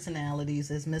the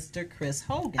personalities is Mr. Chris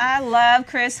Hogan. I love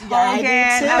Chris Hogan.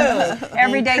 I do too.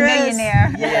 Everyday And Chris-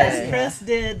 millionaire. Yes, Chris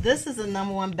did. This is a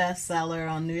 #1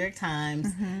 bestseller on New York Times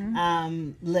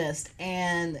list.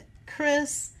 And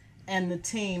Chris and the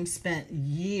team spent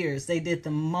years. They did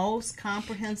the most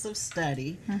comprehensive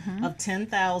study of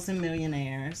 10,000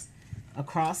 millionaires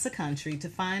across the country to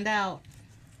find out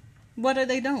what are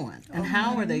they doing and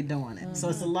how are they doing it. So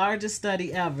it's the largest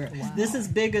study ever. This is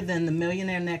bigger than the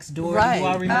Millionaire Next Door. Right. You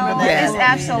all remember Oh, that? yes, it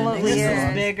absolutely This is.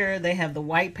 is bigger. They have the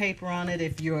white paper on it.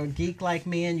 If you're a geek like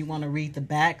me and you want to read the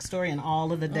backstory and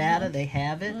all of the data, they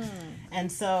have it. And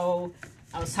so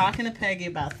I was talking to Peggy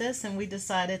about this, and we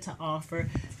decided to offer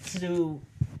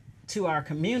to our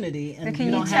community, and Can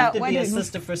you you don't tell- have to what be a do-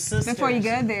 sister for sisters. Before you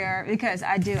go there, because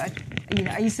I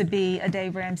used to be a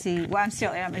Dave Ramsey, well, I'm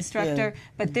still am instructor,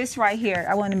 but this right here,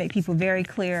 I want to make people very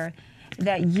clear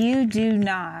that you do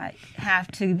not have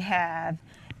to have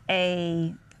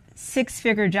a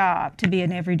six-figure job to be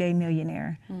an everyday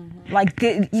millionaire. Like,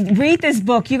 read this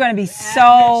book, you're going to be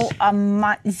so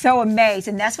amazed,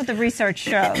 and that's what the research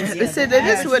shows. Listen, The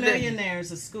this is average what millionaire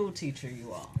is a school teacher,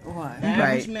 you all. Right. The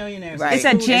average Right. millionaire is Right. It's a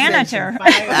school teacher, janitor.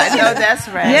 I know that's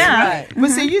right. Yeah. Right. But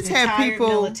see, you have Retired people.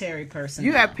 military person.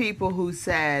 You have people who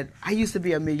said, "I used to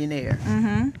be a millionaire."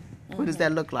 What does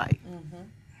that look like?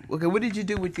 Okay, what did you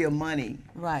do with your money?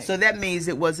 Right. So that means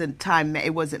it wasn't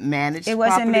it wasn't managed. It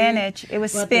wasn't properly, managed. It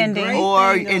was But the spending. great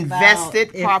or thing invested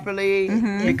about if- properly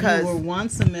If because. you were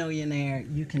once a millionaire,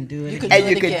 you can do it You again. can And do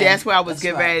you it could. again. That's what I was That's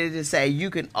getting right. ready to say. You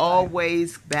can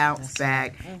always bounce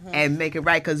back and make it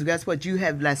right because guess what? You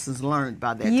have lessons learned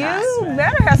by that time. You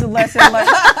better have some lesson learned. And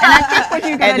I think what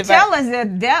you're going And to tell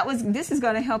us this is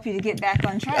going to help you to get back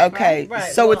on track. Okay,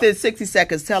 Right, so well- within 60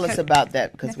 seconds, tell us about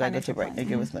that because The we're going to go to financial a break. And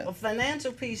give us Well,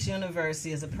 Financial Peace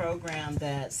University is a program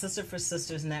that Sister for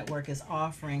Sisters Network is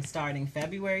offering starting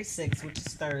February 6th, which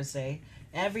is Thursday,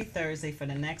 every Thursday for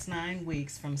the next 9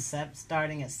 weeks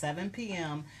starting at 7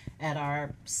 p.m. at our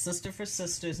Sister for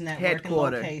Sisters Network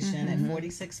Headquarter. location at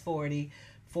 4640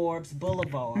 Forbes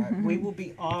Boulevard. We will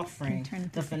be offering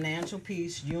the Financial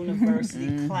Peace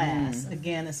University class.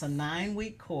 Again, it's a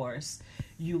 9-week course.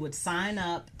 You would sign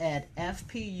up at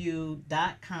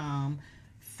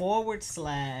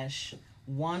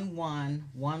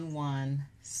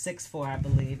fpu.com/111164, I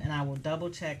believe, and I will double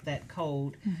check that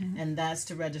code, and that's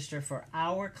to register for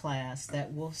our class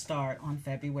that will start on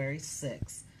February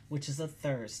 6th, which is a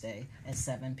Thursday at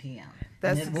 7 p.m.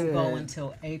 That's and it will go good.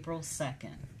 until April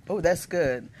 2nd. Oh, that's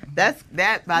good. That's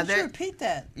that by Would you that. repeat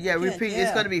that? Yeah, Again, repeat. It's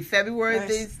yeah. going to be February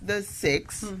Nice. the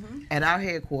 6th at our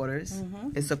headquarters.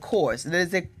 It's a course.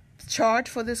 There's a charge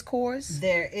for this course.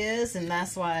 There is, and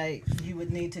that's why you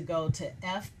would need to go to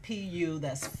FPU,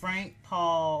 that's Frank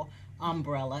Paul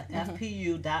umbrella,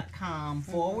 fpu.com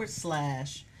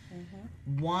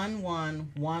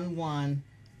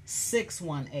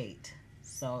 /1111618.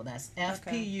 So that's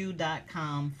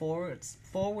fpu.com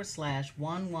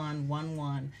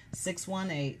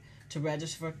 /1111618 to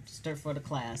register for the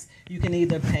class. You can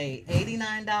either pay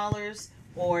 $89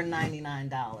 or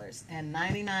 $99, and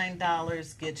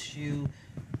 $99 gets you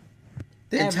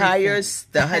the entire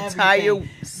everything.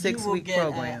 6-week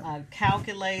program. A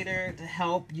calculator to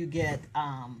help you, get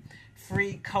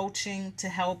free coaching to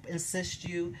help assist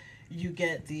you. You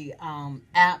get the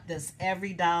app that's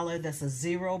every dollar, that's a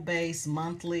zero-based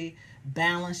monthly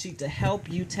balance sheet to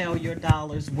help you tell your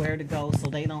dollars where to go so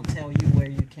they don't tell you where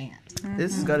you can't.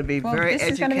 This is going to be very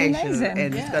educational,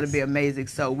 and it's going to be amazing.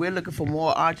 So we're looking for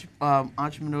more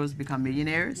entrepreneurs to become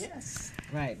millionaires. Yes.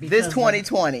 Right. This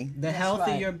 2020. The health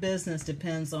of your business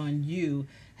depends on you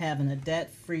having a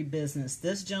debt-free business.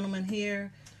 This gentleman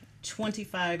here,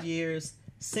 25 years,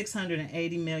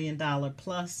 $680 million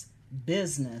plus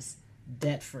business,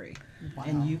 debt-free. Wow.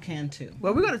 And you can too.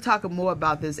 Well, we're going to talk more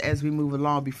about this as we move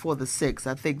along before the 6th.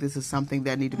 I think this is something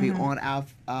that need to be on our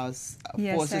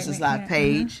Four Sisters Live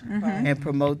page and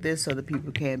promote this so that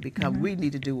people can become. We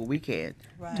need to do what we can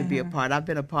to be a part. I've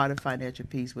been a part of Financial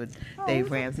Peace with Dave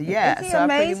Ramsey. Yeah, so I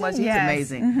pretty much, he's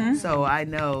amazing. So I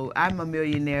know I'm a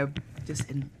millionaire just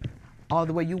in all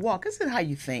the way you walk. It's in how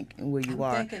you think and where you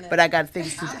are. But I got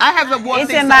things to. I have more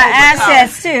things. It's in my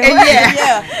assets too.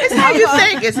 It's how you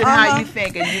think. It's in how you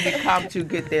think, and you become to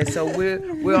get there. So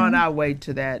we're on our way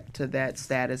to that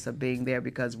status of being there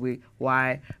because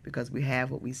because we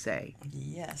have what we say.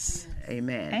 Yes.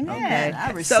 Amen. Okay.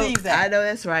 I receive that. I know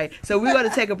that's right. So we're going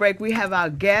to take a break. We have our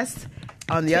guest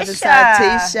on the other side.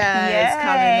 Tisha is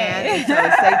coming in. So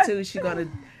stay tuned. She's going to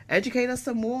educate us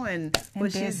some more on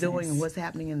what she's doing and what's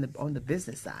happening on the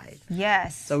business side.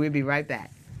 Yes. So we'll be right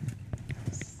back.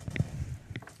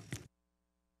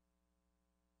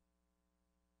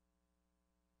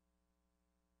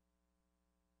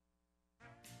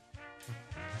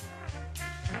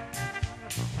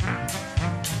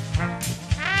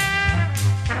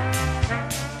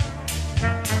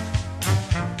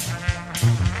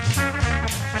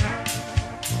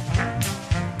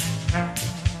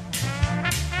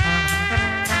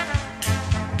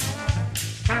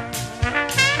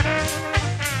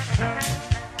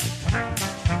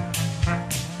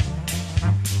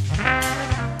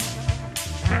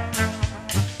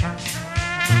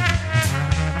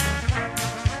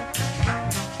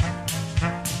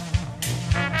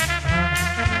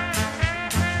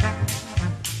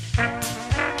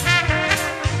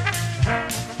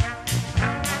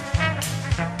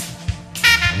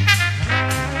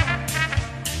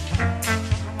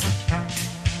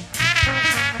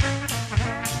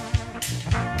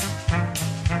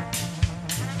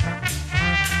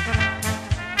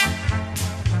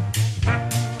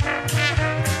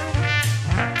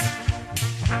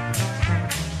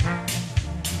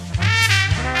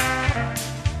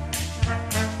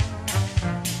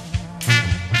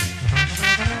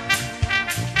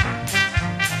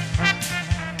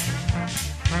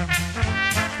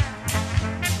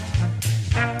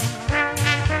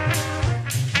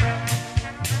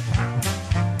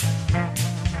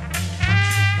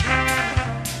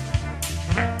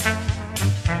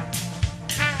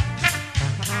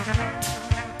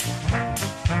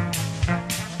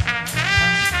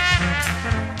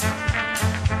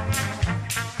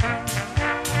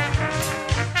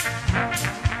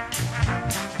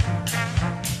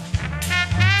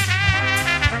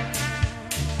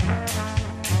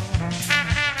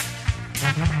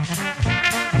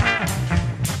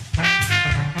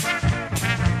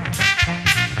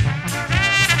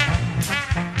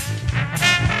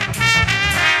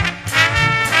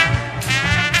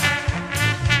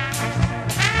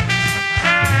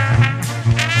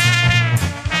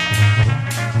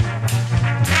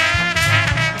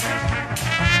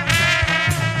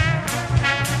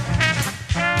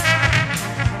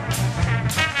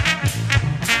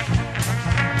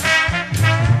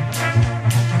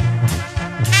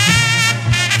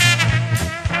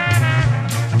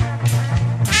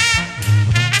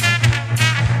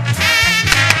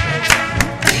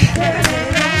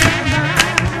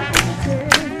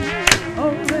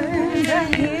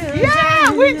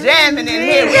 Jamming in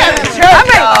here. We have a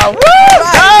church, y'all. Woo!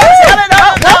 Tell it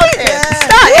all about it.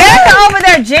 Stop. Erica over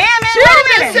there jamming. She ain't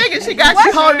been singing. She got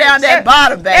you holding down that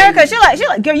bottom, baby. Erica, she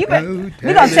like, girl, you better.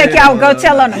 We gonna take y'all go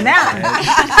tell on the mountain.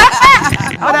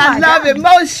 But I love it.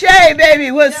 Moshe,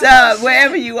 baby, what's up?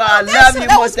 Wherever you are, I love you.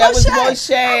 That was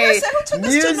Moshe.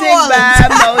 Music by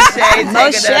Moshe.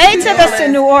 Moshe took us to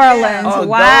New Orleans. Oh,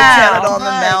 wow. Go tell it on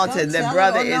the mountain. The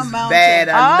brother is bad.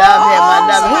 I love him. I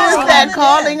love him. Who is that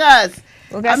calling us?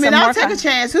 I mean, I'll take a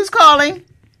chance. Who's calling?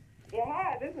 Yeah,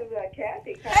 hi, this is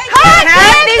Kathy. Hi,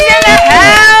 Kathy's in the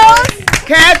house.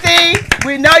 Kathy,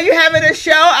 we know you're having a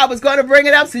show. I was going to bring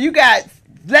it up, so you got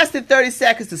less than 30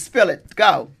 seconds to spill it.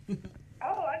 Go.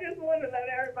 Oh, I just wanted to let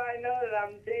everybody know that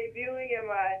I'm debuting in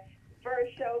my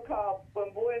first show called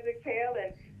When Boys Exhale,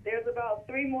 and there's about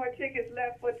 3 more tickets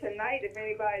left for tonight if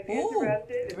anybody's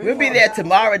interested. We'll be there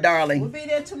tomorrow, darling. We'll be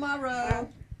there tomorrow.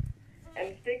 And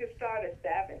the tickets start at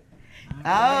 7.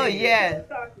 Oh, yeah. It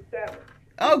starts at 7.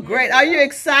 Oh, great. Are you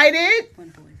excited?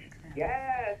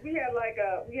 Yes, we had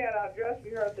our dress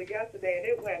rehearsal yesterday, and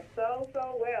it went so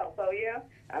well. So, yeah,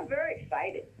 I'm very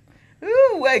excited.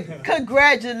 Ooh, well,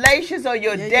 congratulations on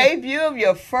your debut of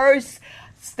your first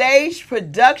stage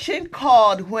production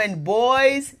called When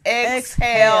Boys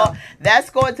Exhale. That's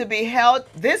going to be held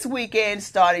this weekend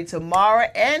starting tomorrow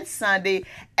and Sunday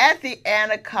at the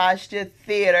Anacostia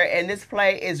Theater. And this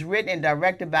play is written and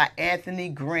directed by Anthony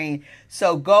Green.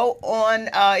 So go on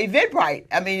Eventbrite.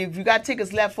 I mean, if you got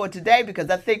tickets left for today, because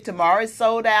I think tomorrow is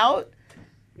sold out.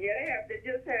 Yeah, they have.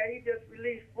 He just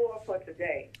released 4 for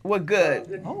today. Well,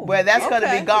 good. Well, that's going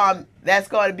to be gone. That's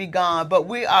going to be gone. But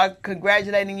we are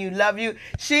congratulating you. Love you.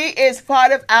 She is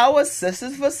part of our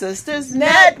Sisters for Sisters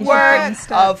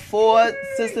network of 4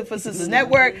 Sisters for Sisters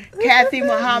network. Kathy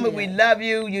Muhammad, we love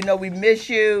you. You know we miss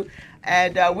you.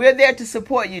 And we're there to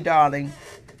support you, darling.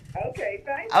 Okay,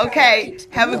 thanks. Okay,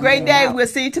 have a great day. We'll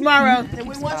see you tomorrow. And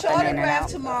we want your autograph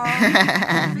tomorrow.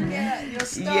 Yeah, your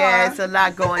star. Yeah, it's a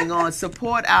lot going on.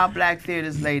 Support our black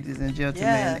theaters, ladies and gentlemen,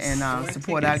 and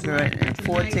support our girl. And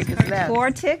 4 tickets left.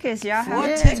 4 tickets, y'all. 4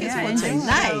 tickets for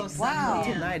tonight. Wow.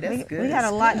 Tonight, that's good. We got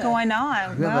a lot going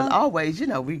on. Well, always, you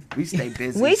know, we stay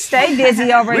busy. We stay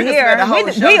busy over We here. just spent a whole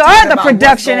show We talking are the about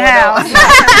production what's going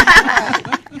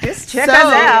house. Just check us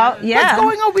out. Yeah. What's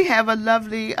going on? We have a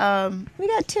lovely. We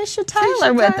got Tisha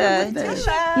Tyler with us.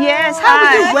 Yes, How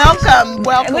are you? hi.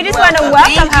 Welcome. We just want to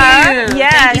welcome her.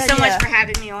 Yes. Thank you so much for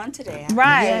having me on today.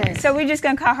 Right. Yes. So we're just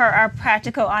going to call her our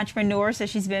practical entrepreneur. So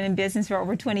she's been in business for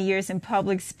over 20 years in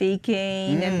public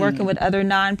speaking and working with other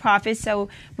nonprofits. So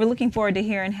we're looking forward to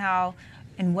hearing how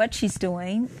and what she's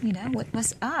doing, you know,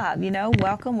 what's up, you know,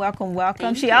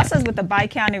 welcome. She also is with the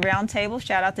Bi-County Roundtable.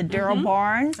 Shout out to Daryl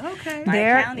Barnes. Okay.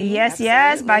 There, Bi-County,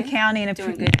 yes, Bi-County. And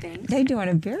doing good things. They're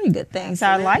doing very good things.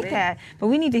 Absolutely. I like that. But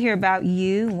we need to hear about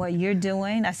you and what you're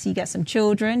doing. I see you got some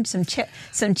children, some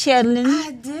children.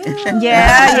 I do.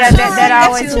 Yeah, that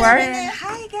always works.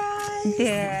 Hi, guys.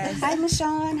 Yes. Hi,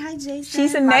 Michonne. Hi, Jason.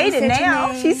 She's made it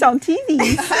now. She's on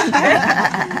TV.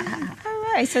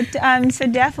 All right, so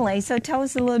definitely. So tell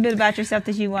us a little bit about yourself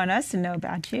that you want us to know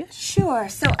about you. Sure.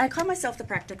 So I call myself the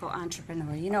practical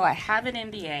entrepreneur. You know, I have an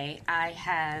MBA. I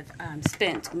have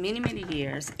spent many, many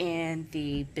years in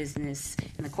the business,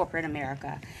 in the corporate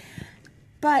America.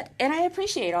 And I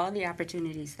appreciate all the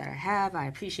opportunities that I have. I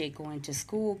appreciate going to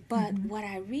school. But what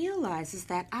I realize is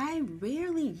that I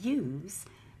rarely use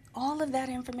all of that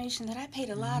information that I paid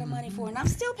a lot of money for, and I'm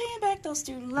still paying back those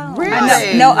student loans.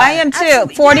 Really? No, I am too.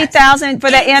 Absolutely, $40,000 for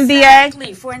the MBA.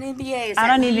 Exactly, for an MBA. It's I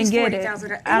don't even get it.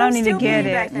 I don't even get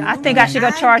it. I think I should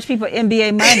go charge people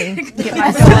MBA money, get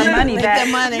my stolen money back.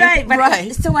 Right,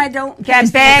 but so I don't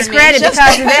Got bad credit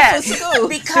because of that.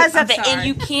 Because of it, and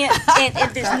you can't.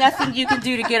 And there's nothing you can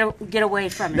do to get away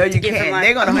from it. No, you can't.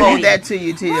 They're going to hold that to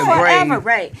you till your forever, grave.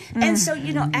 right? And so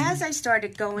as I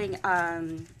started going.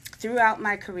 Throughout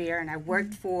my career, and I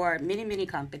worked for many, many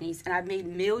companies, and I've made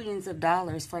millions of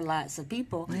dollars for lots of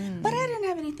people, but I didn't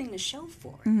have anything to show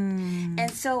for it. And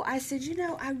so I said,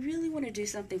 I really want to do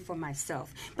something for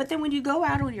myself. But then when you go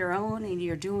out on your own and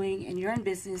you're in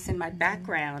business, and my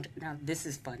background, now this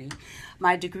is funny,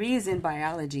 my degree is in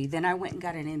biology, then I went and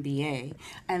got an MBA,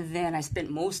 and then I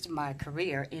spent most of my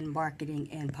career in marketing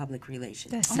and public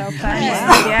relations. That's so funny.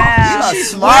 Yeah. You're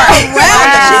smart.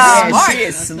 Wow. She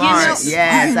is smart.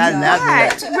 Yes, I love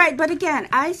it. Right, but again,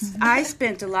 I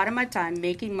spent a lot of my time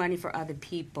making money for other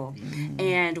people.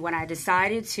 And when I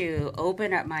decided to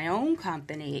open up my own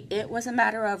company, it was a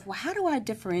matter of, well, how do I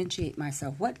differentiate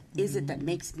myself? What is it that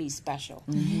makes me special?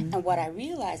 And what I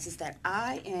realized is that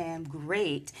I am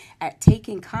great at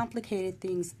taking complicated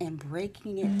things and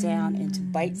breaking it down into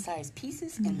bite-sized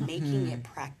pieces and making it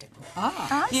practical.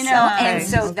 You know, and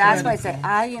so that's why I said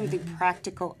I am the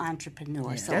practical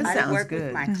entrepreneur. So I work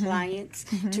with my clients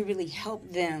to really help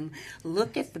them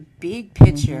look at the big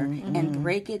picture and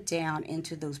break it down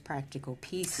into those practical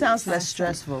pieces. Sounds less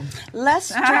stressful. Less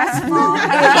stressful.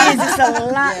 It is. It's a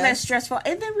lot less stressful.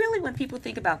 And then really when people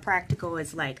think about practical,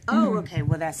 it's like, oh, okay,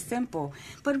 well, that's simple.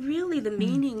 But really the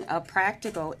meaning of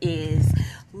practical is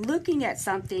looking at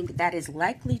something that is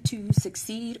likely to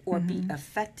succeed or be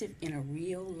effective in a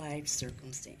real life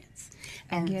circumstance.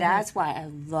 And that's why I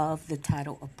love the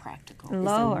title of practical.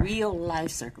 Lord. It's a real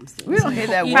life circumstance. We don't hear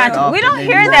that word often. We don't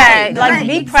hear that. Like,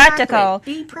 be practical.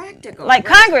 Be practical. Like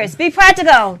Congress, be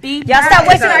practical. Y'all stop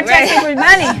wasting our taxpayer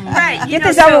money. Right. Get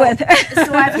this over with.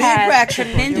 So I've had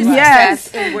tremendous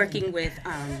success in working with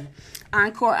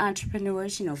Encore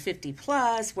entrepreneurs, 50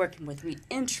 plus, working with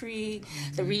reentry,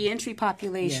 the reentry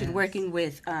population, working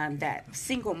with that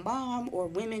single mom or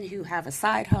women who have a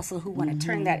side hustle who want to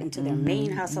turn that into their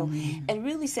main hustle, and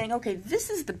really saying, okay, this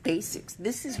is the basics.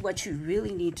 This is what you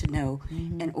really need to know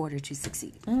in order to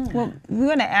succeed. Well, we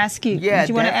want to ask you. Yeah,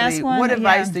 do you want to ask one? What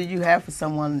advice do you have for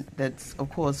someone that's, of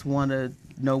course, want to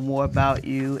know more about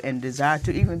you and desire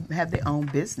to even have their own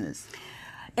business?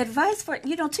 Advice for,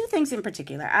 two things in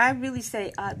particular. I really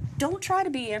say, don't try to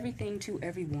be everything to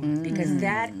everyone, because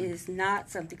that is not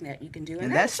something that you can do.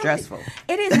 And that's stressful.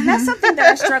 It is, and that's something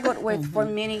that I struggled with for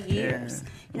many years.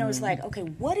 It's like, okay,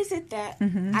 what is it that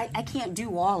I can't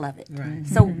do all of it? Right.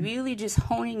 So really just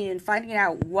honing in, finding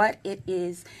out what it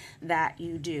is that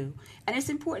you do. And it's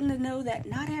important to know that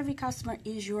not every customer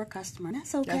is your customer, and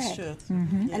that's okay. That's true.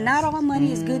 And not all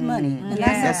money is good money. And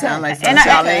That sounds like and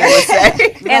Charlene would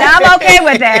say. And I'm okay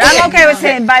with that. I'm okay with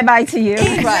saying bye-bye to you.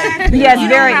 Exactly. Yes, you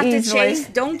very don't have easily.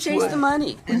 To don't chase the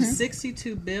money. And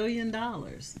 $62 billion,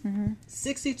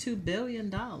 $62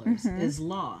 billion is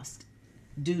lost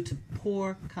due to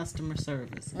poor customer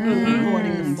service.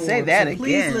 According to Forbes. Say that so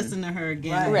please again. listen to her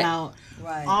again about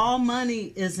all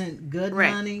money isn't good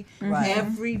money.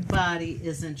 Everybody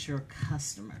isn't your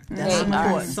customer. I'm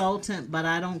a consultant, but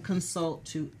I don't consult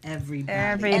to everybody.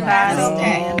 I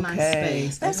stay in my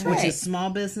space, which is small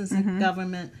business and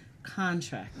government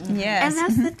contract. And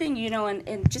that's the thing,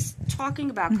 and just talking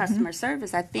about customer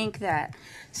service, I think that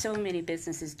so many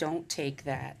businesses don't take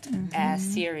that as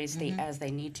seriously as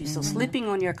they need to. So slipping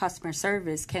on your customer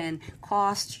service can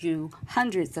cost you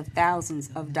hundreds of thousands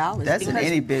of dollars. That's in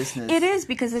any business. It is,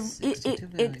 because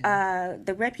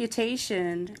the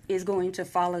reputation is going to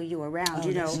follow you around.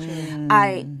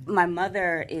 My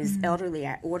mother is elderly.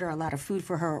 I order a lot of food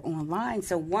for her online.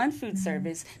 So one food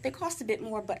service, they cost a bit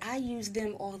more, but I use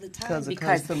them all the time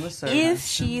because if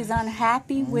she is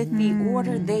unhappy with the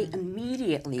order, they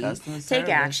immediately take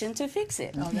action to fix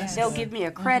it. They'll give me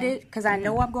a credit because I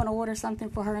know I'm going to order something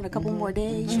for her in a couple more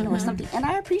days, or something, and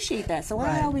I appreciate that. So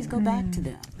I always go back to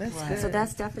them. That's good. So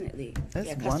that's definitely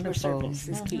customer wonderful. service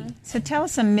is key. So tell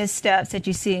us some missteps that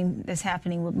you see that's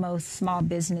happening with most small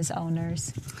business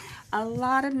owners. A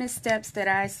lot of missteps that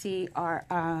I see are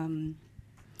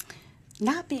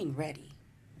not being ready.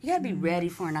 You got to be ready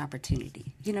for an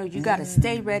opportunity. You got to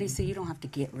stay ready so you don't have to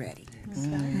get ready.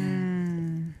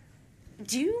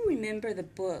 Do you remember the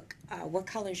book, What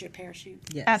Color is Your Parachute?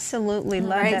 Yes. Absolutely.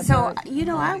 Love that so, book.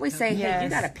 I always say, hey, you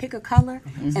got to pick a color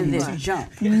and then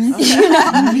jump.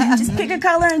 Just pick a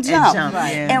color and jump.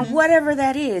 And whatever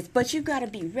that is. But you got to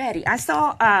be ready. I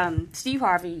saw Steve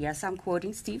Harvey. Yes, I'm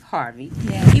quoting Steve Harvey.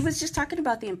 Yes. He was just talking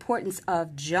about the importance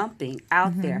of jumping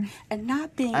out there and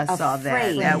not being afraid. I saw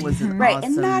that. That was an awesome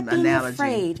and not being analogy.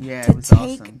 afraid Yeah, to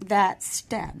take awesome. that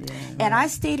step. Yeah. And I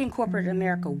stayed in corporate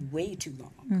America way too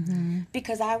long.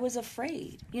 Because I was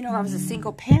afraid. I was a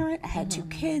single parent. I had 2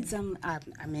 kids. I'm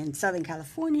in Southern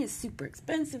California. It's super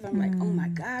expensive. I'm like, oh my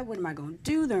God, what am I going to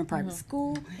do? They're in private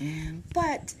school.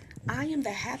 But I am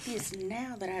the happiest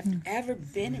now that I've ever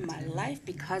been in my life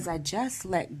because I just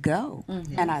let go.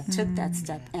 And I took that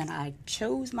step and I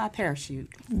chose my parachute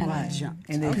and I jumped.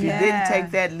 And if you didn't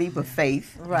take that leap of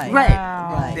faith,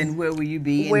 then where will you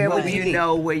be? And where what would you be?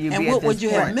 know where you be? And at what this would you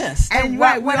point? have missed? And we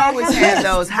always have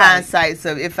those hindsights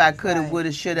of if I could have, would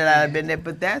have, should have, I'd have been there.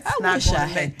 But that's I not wish going I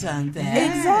to had done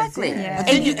that. Exactly. And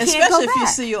And you can't especially go if you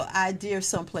back. see your idea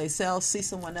someplace else, see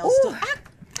someone else do it.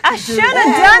 I I should have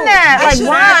done that. Like,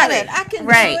 why? I can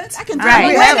Right. do it. I can do Right. it.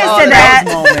 We have all to those that.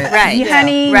 moments. Right.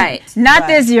 Honey, Right. not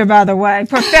this year, by the way.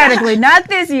 Prophetically, not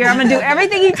this year. I'm gonna do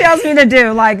everything he tells me to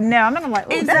do. Like, no, I'm not gonna like. Ooh,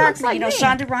 that looks Exactly. like You know, me.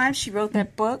 Shonda Rhimes, she wrote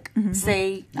that book,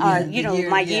 say, you know, year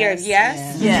my of year of yes.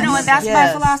 yes. Yes. You know, and that's my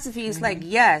Yes. philosophy. It's like,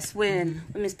 yes. When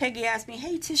Miss Peggy asked me,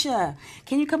 hey, Tisha,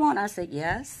 can you come on? I said,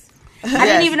 yes. I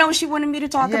didn't even know what she wanted me to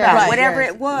talk Yes, about. right, Whatever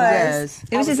yes, it was. yes.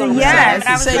 It was just a gonna yes. and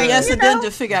I was Say like, yes you and know, then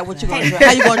to figure out what you're going to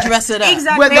how you going to dress it up.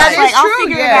 Exactly. Well, that I was like, is I'll true.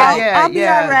 figure it Yeah, out. yeah, I'll be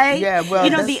yeah, all right. yeah, well,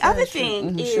 you know, that's the other true.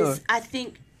 thing is, Sure. I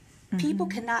think people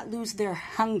cannot lose their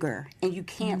hunger, and you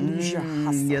can't lose your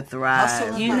hustle. You thrive.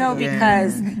 Hustle. You know, Yeah.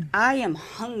 because I am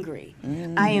hungry.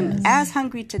 I am as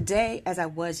hungry today as I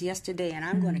was yesterday, and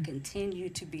I'm going to continue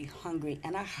to be hungry.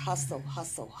 And I hustle.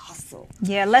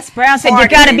 Yeah, Les Brown said you Hard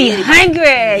gotta and be nitty.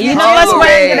 hungry. You know Hungry, what's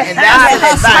right? and that's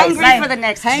I'm advice. hungry for the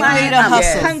next Hungry client. to I'm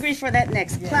hustle. hungry for that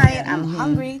next client. I'm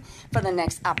hungry for the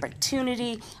next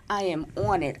opportunity. I am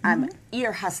on it. I'm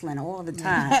ear hustling all the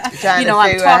time. Trying You to know,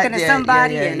 I'm figure talking out- to yeah,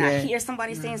 somebody yeah, and I yeah. hear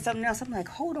somebody saying something else. I'm like,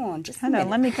 hold on, just a Hold on,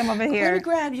 minute. let me come over Let me here.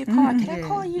 grab your car. Can I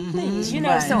call you, please? You know,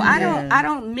 Right. so I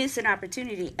don't miss an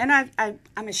opportunity. And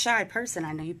I'm a shy person.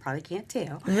 I know you probably can't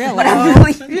tell. Really? But I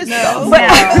really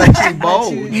But you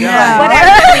bold. Yeah. But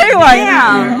I really Like,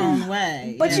 am. Your own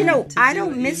way. But yeah, you know, to I do don't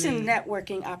what you miss a need.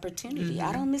 networking opportunity.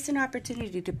 I don't miss an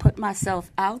opportunity to put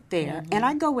myself out there, and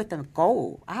I go with a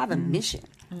goal. I have a mission.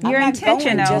 You're I'm not going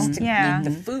intentional. just to Yeah. eat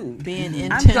the food. Being I'm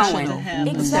intentional. going To have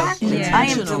the exactly. Yeah. I am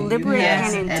Intentional. deliberate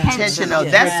Yes. and Intentional. intentional.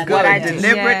 That's Yeah. good. What I do.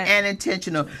 Deliberate Yeah. and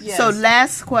intentional. Yes. So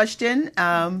last question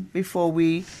before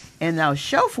we end our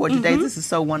show for today. This is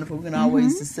so wonderful. We can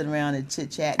always just sit around and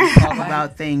chit chat and talk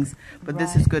about things, but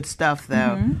this is good stuff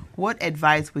though. What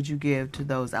advice would you give to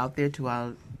those out there, to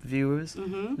our viewers,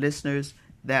 listeners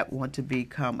that want to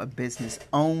become a business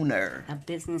owner? A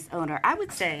business owner, I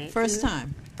would say First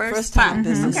time time.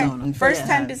 business Okay. owner. First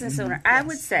time business owner. I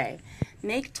would say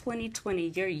make 2020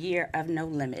 your year of no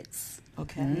limits.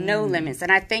 Okay. No limits.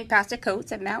 And I thank Pastor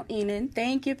Coates at Mount Enon.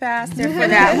 Thank you, Pastor, for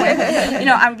that one. You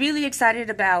know, I'm really excited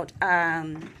about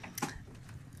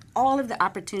all of the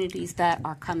opportunities that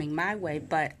are coming my way,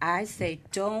 but I say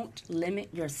don't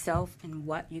limit yourself in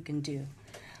what you can do.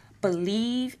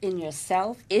 Believe in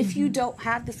yourself. If you don't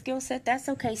have the skill set, that's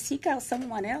okay. Seek out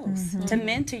someone else to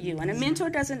mentor you. And a mentor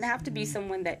doesn't have to be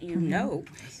someone that you know.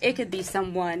 It could be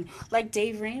someone like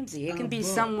Dave Ramsey. It can be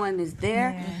someone is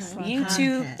there.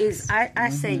 YouTube is, I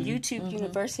say YouTube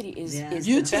University is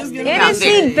YouTube the best thing It out is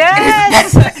there. the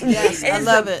best. Yes, I It's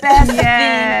love the it. best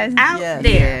Yes. thing out Yes.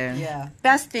 there. Yeah.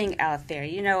 Best thing out there,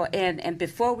 you know. And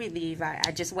before we leave,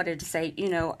 I just wanted to say, you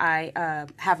know, I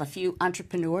have a few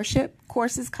entrepreneurship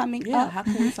courses coming Yeah, up. how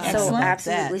can we find So out about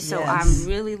absolutely. that? So Yes. I'm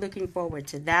really looking forward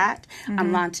to that.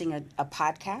 I'm launching a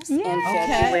podcast in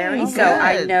February. Okay. So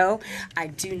I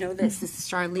Good. do know that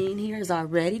Sister Charlene here is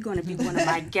already going to be one of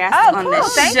my guests Oh, on cool. the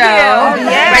Thank show. you.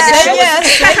 Yes. Say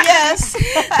yes, say yes.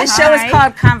 The show is Hi.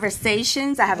 called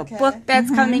Conversations. I have a book that's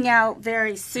coming out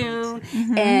very soon.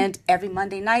 And every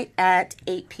Monday night at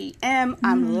 8 p.m.,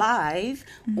 I'm live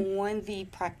on the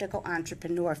Practical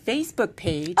Entrepreneur Facebook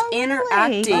page, really?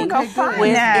 interacting Oh, go find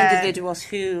with that. individuals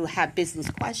who have business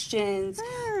questions,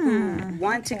 who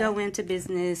want to go into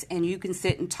business, and you can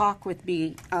sit and talk with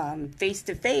me face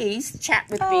to face, chat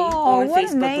with me Oh, on what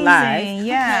Facebook amazing. Live.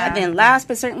 Yeah. And then last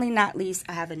but certainly not least,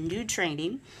 I have a new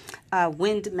training,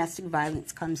 when domestic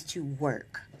violence comes to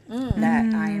work.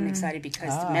 That I am excited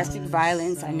because domestic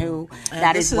violence, I know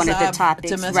that this is one is of the our topics.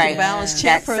 domestic right. violence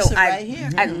That- chairperson I, right here.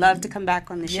 I'd love to come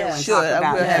back on the show Yes. and Sure, talk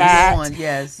about we'll have that. you on.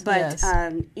 Yes. But Yes.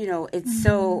 you know, it's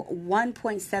so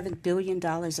 $1.7 billion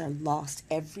are lost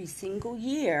every single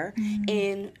year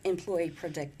in employee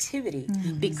productivity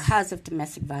because of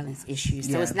domestic violence issues.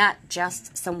 So Yeah. it's not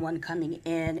just someone coming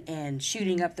in and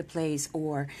shooting up the place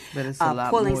or But it's a lot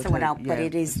pulling more someone to- out, but yeah,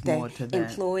 it is it's more the to that.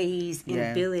 employee's Yeah,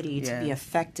 inability to be yeah.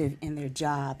 effective in their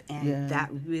job, and Yeah. that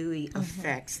really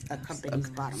affects a company's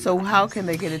bottom So line. how can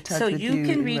they get in touch So with you? you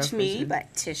can in reach me reference by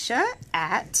Tisha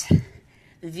at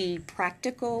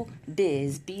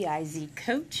thepracticalbiz,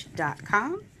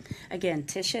 BIZcoach.com. Again,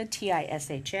 Tisha,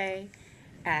 TISHA,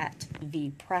 at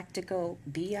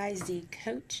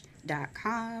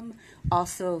thepracticalbizcoach.com.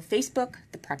 Also, Facebook,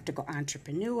 The Practical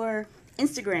Entrepreneur.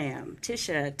 Instagram,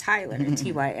 Tisha Tyler,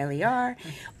 Tyler,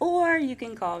 or you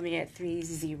can call me at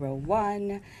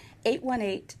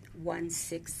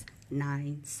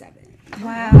 301-818-1697.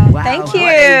 Wow. Wow, Thank you.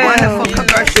 what a wonderful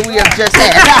commercial we have just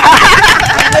had.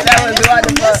 That was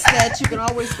wonderful. That you can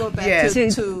always go back Yes. to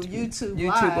YouTube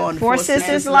YouTube on the Four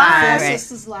Sisters Live. Four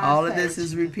Sisters Live All of page. this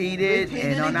is repeated Repeat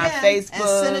and it on our again, Facebook.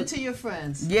 and send it to your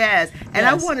friends. Yes, and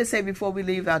I Yes. want to say before we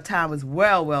leave, our time was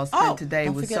well spent Oh, today. It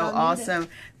don't was forget so our meeting. awesome.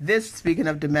 This, speaking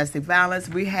of domestic violence,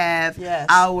 we have Yes.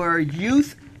 our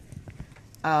youth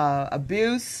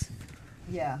abuse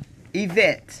Yeah.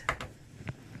 event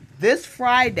this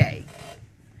Friday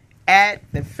at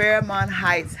the Fairmont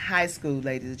Heights High School,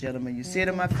 ladies and gentlemen. You see it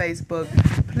on my Facebook.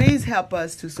 Please help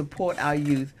us to support our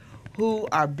youth who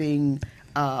are being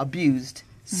abused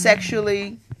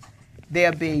sexually. They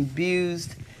are being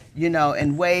abused,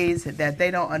 in ways that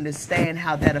they don't understand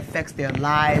how that affects their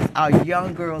lives. Our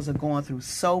young girls are going through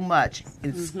so much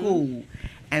in school,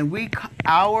 and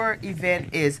our event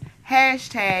is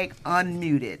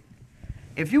 #unmuted.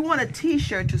 If you want a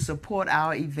T-shirt to support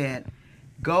our event,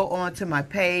 go onto my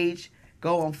page,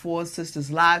 go on Four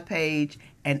Sisters Live page,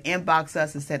 and inbox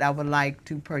us and said, I would like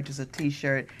to purchase a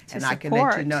T-shirt, and I can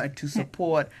let you know to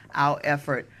support our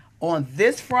effort. On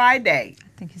this Friday,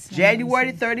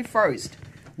 January 31st,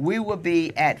 we will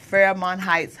be at Fairmont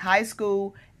Heights High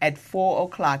School at 4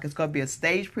 o'clock. It's going to be a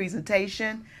stage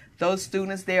presentation. Those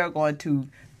students there are going to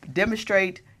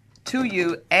demonstrate to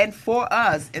you and for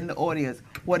us in the audience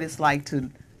what it's like to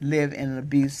live in an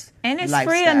abuse And it's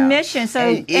lifestyle. free admission, so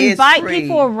And it is invite free.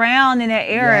 people around in that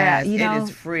area. Yes, it is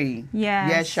free. Yes.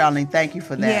 Yes, Charlene, thank you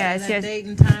for that. Yes. And the date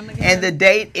and time again? And the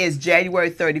date is January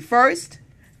 31st,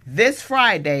 this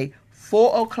Friday,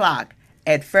 4 o'clock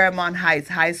at Fairmont Heights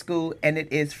High School, and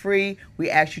it is free. We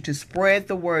ask you to spread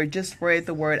the word. Just spread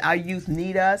the word. Our youth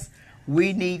need us.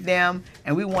 We need them,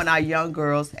 and we want our young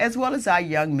girls as well as our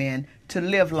young men to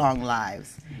live long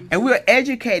lives. And we're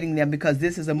educating them because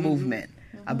this is a movement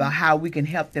about how we can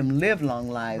help them live long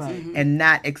lives and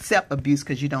not accept abuse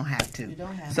because you don't have to.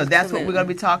 So that's what we're going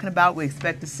to be talking about. We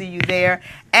expect to see you there.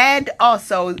 And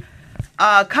also,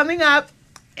 coming up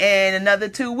in another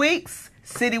 2 weeks,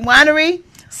 City Winery.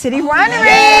 City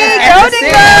Winery, Golden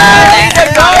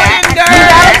Girls.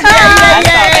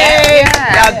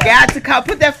 Y'all got to come.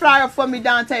 Put that flyer up for me,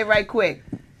 Dante, right quick.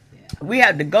 We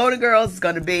have the Golden Girls. It's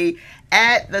going to be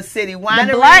at the City Winery.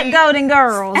 The Black Golden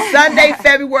Girls. Sunday,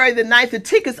 February the 9th. The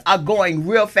tickets are going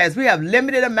real fast. We have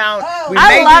limited amount. We I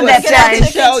may love do a that second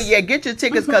place. show. Yeah, get your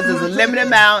tickets because there's a limited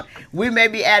amount. We may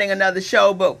be adding another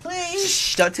show, but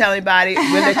Please. don't tell anybody.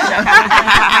 We'll let you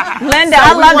know. Linda, So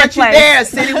I we love want that you place. there,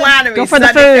 City Winery, Go for the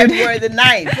Sunday, food. February the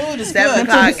 9th. Food is 7 good.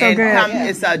 o'clock. Food is so And good. come,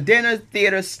 it's a dinner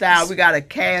theater style. We got a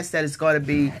cast that is going to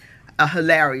be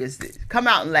hilarious. Come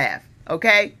out and laugh,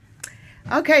 okay?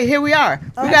 Okay, here we are.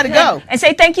 We got to go. And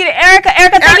say thank you to Erica.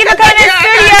 Erica, thank you for Erica, coming to the thank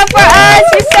studio you. for us.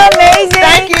 You're so amazing.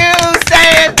 Thank you,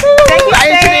 Stan. Thank you,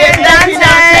 Engineer, Stan, thank you, Dante,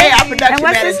 our Dante. production And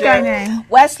what's this guy manager. name?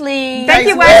 Wesley. Thank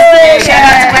you, Thanks, Wesley. Shout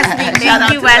out to Wesley. Shout Thank out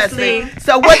you, to Wesley.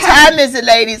 So what time is it,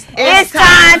 ladies? It's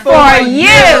time for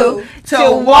you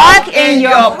to walk in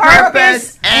your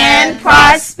purpose and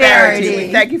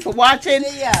prosperity. Thank you for watching.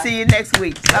 See you next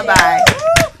week. Bye-bye.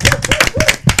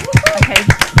 Okay,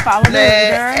 follow the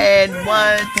leader. And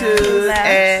 1, 2, Left.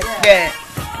 and yeah.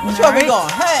 Which way we going?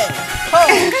 Hey,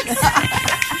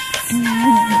 ho.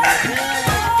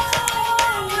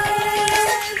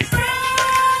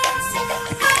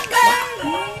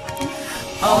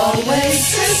 Always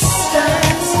sister.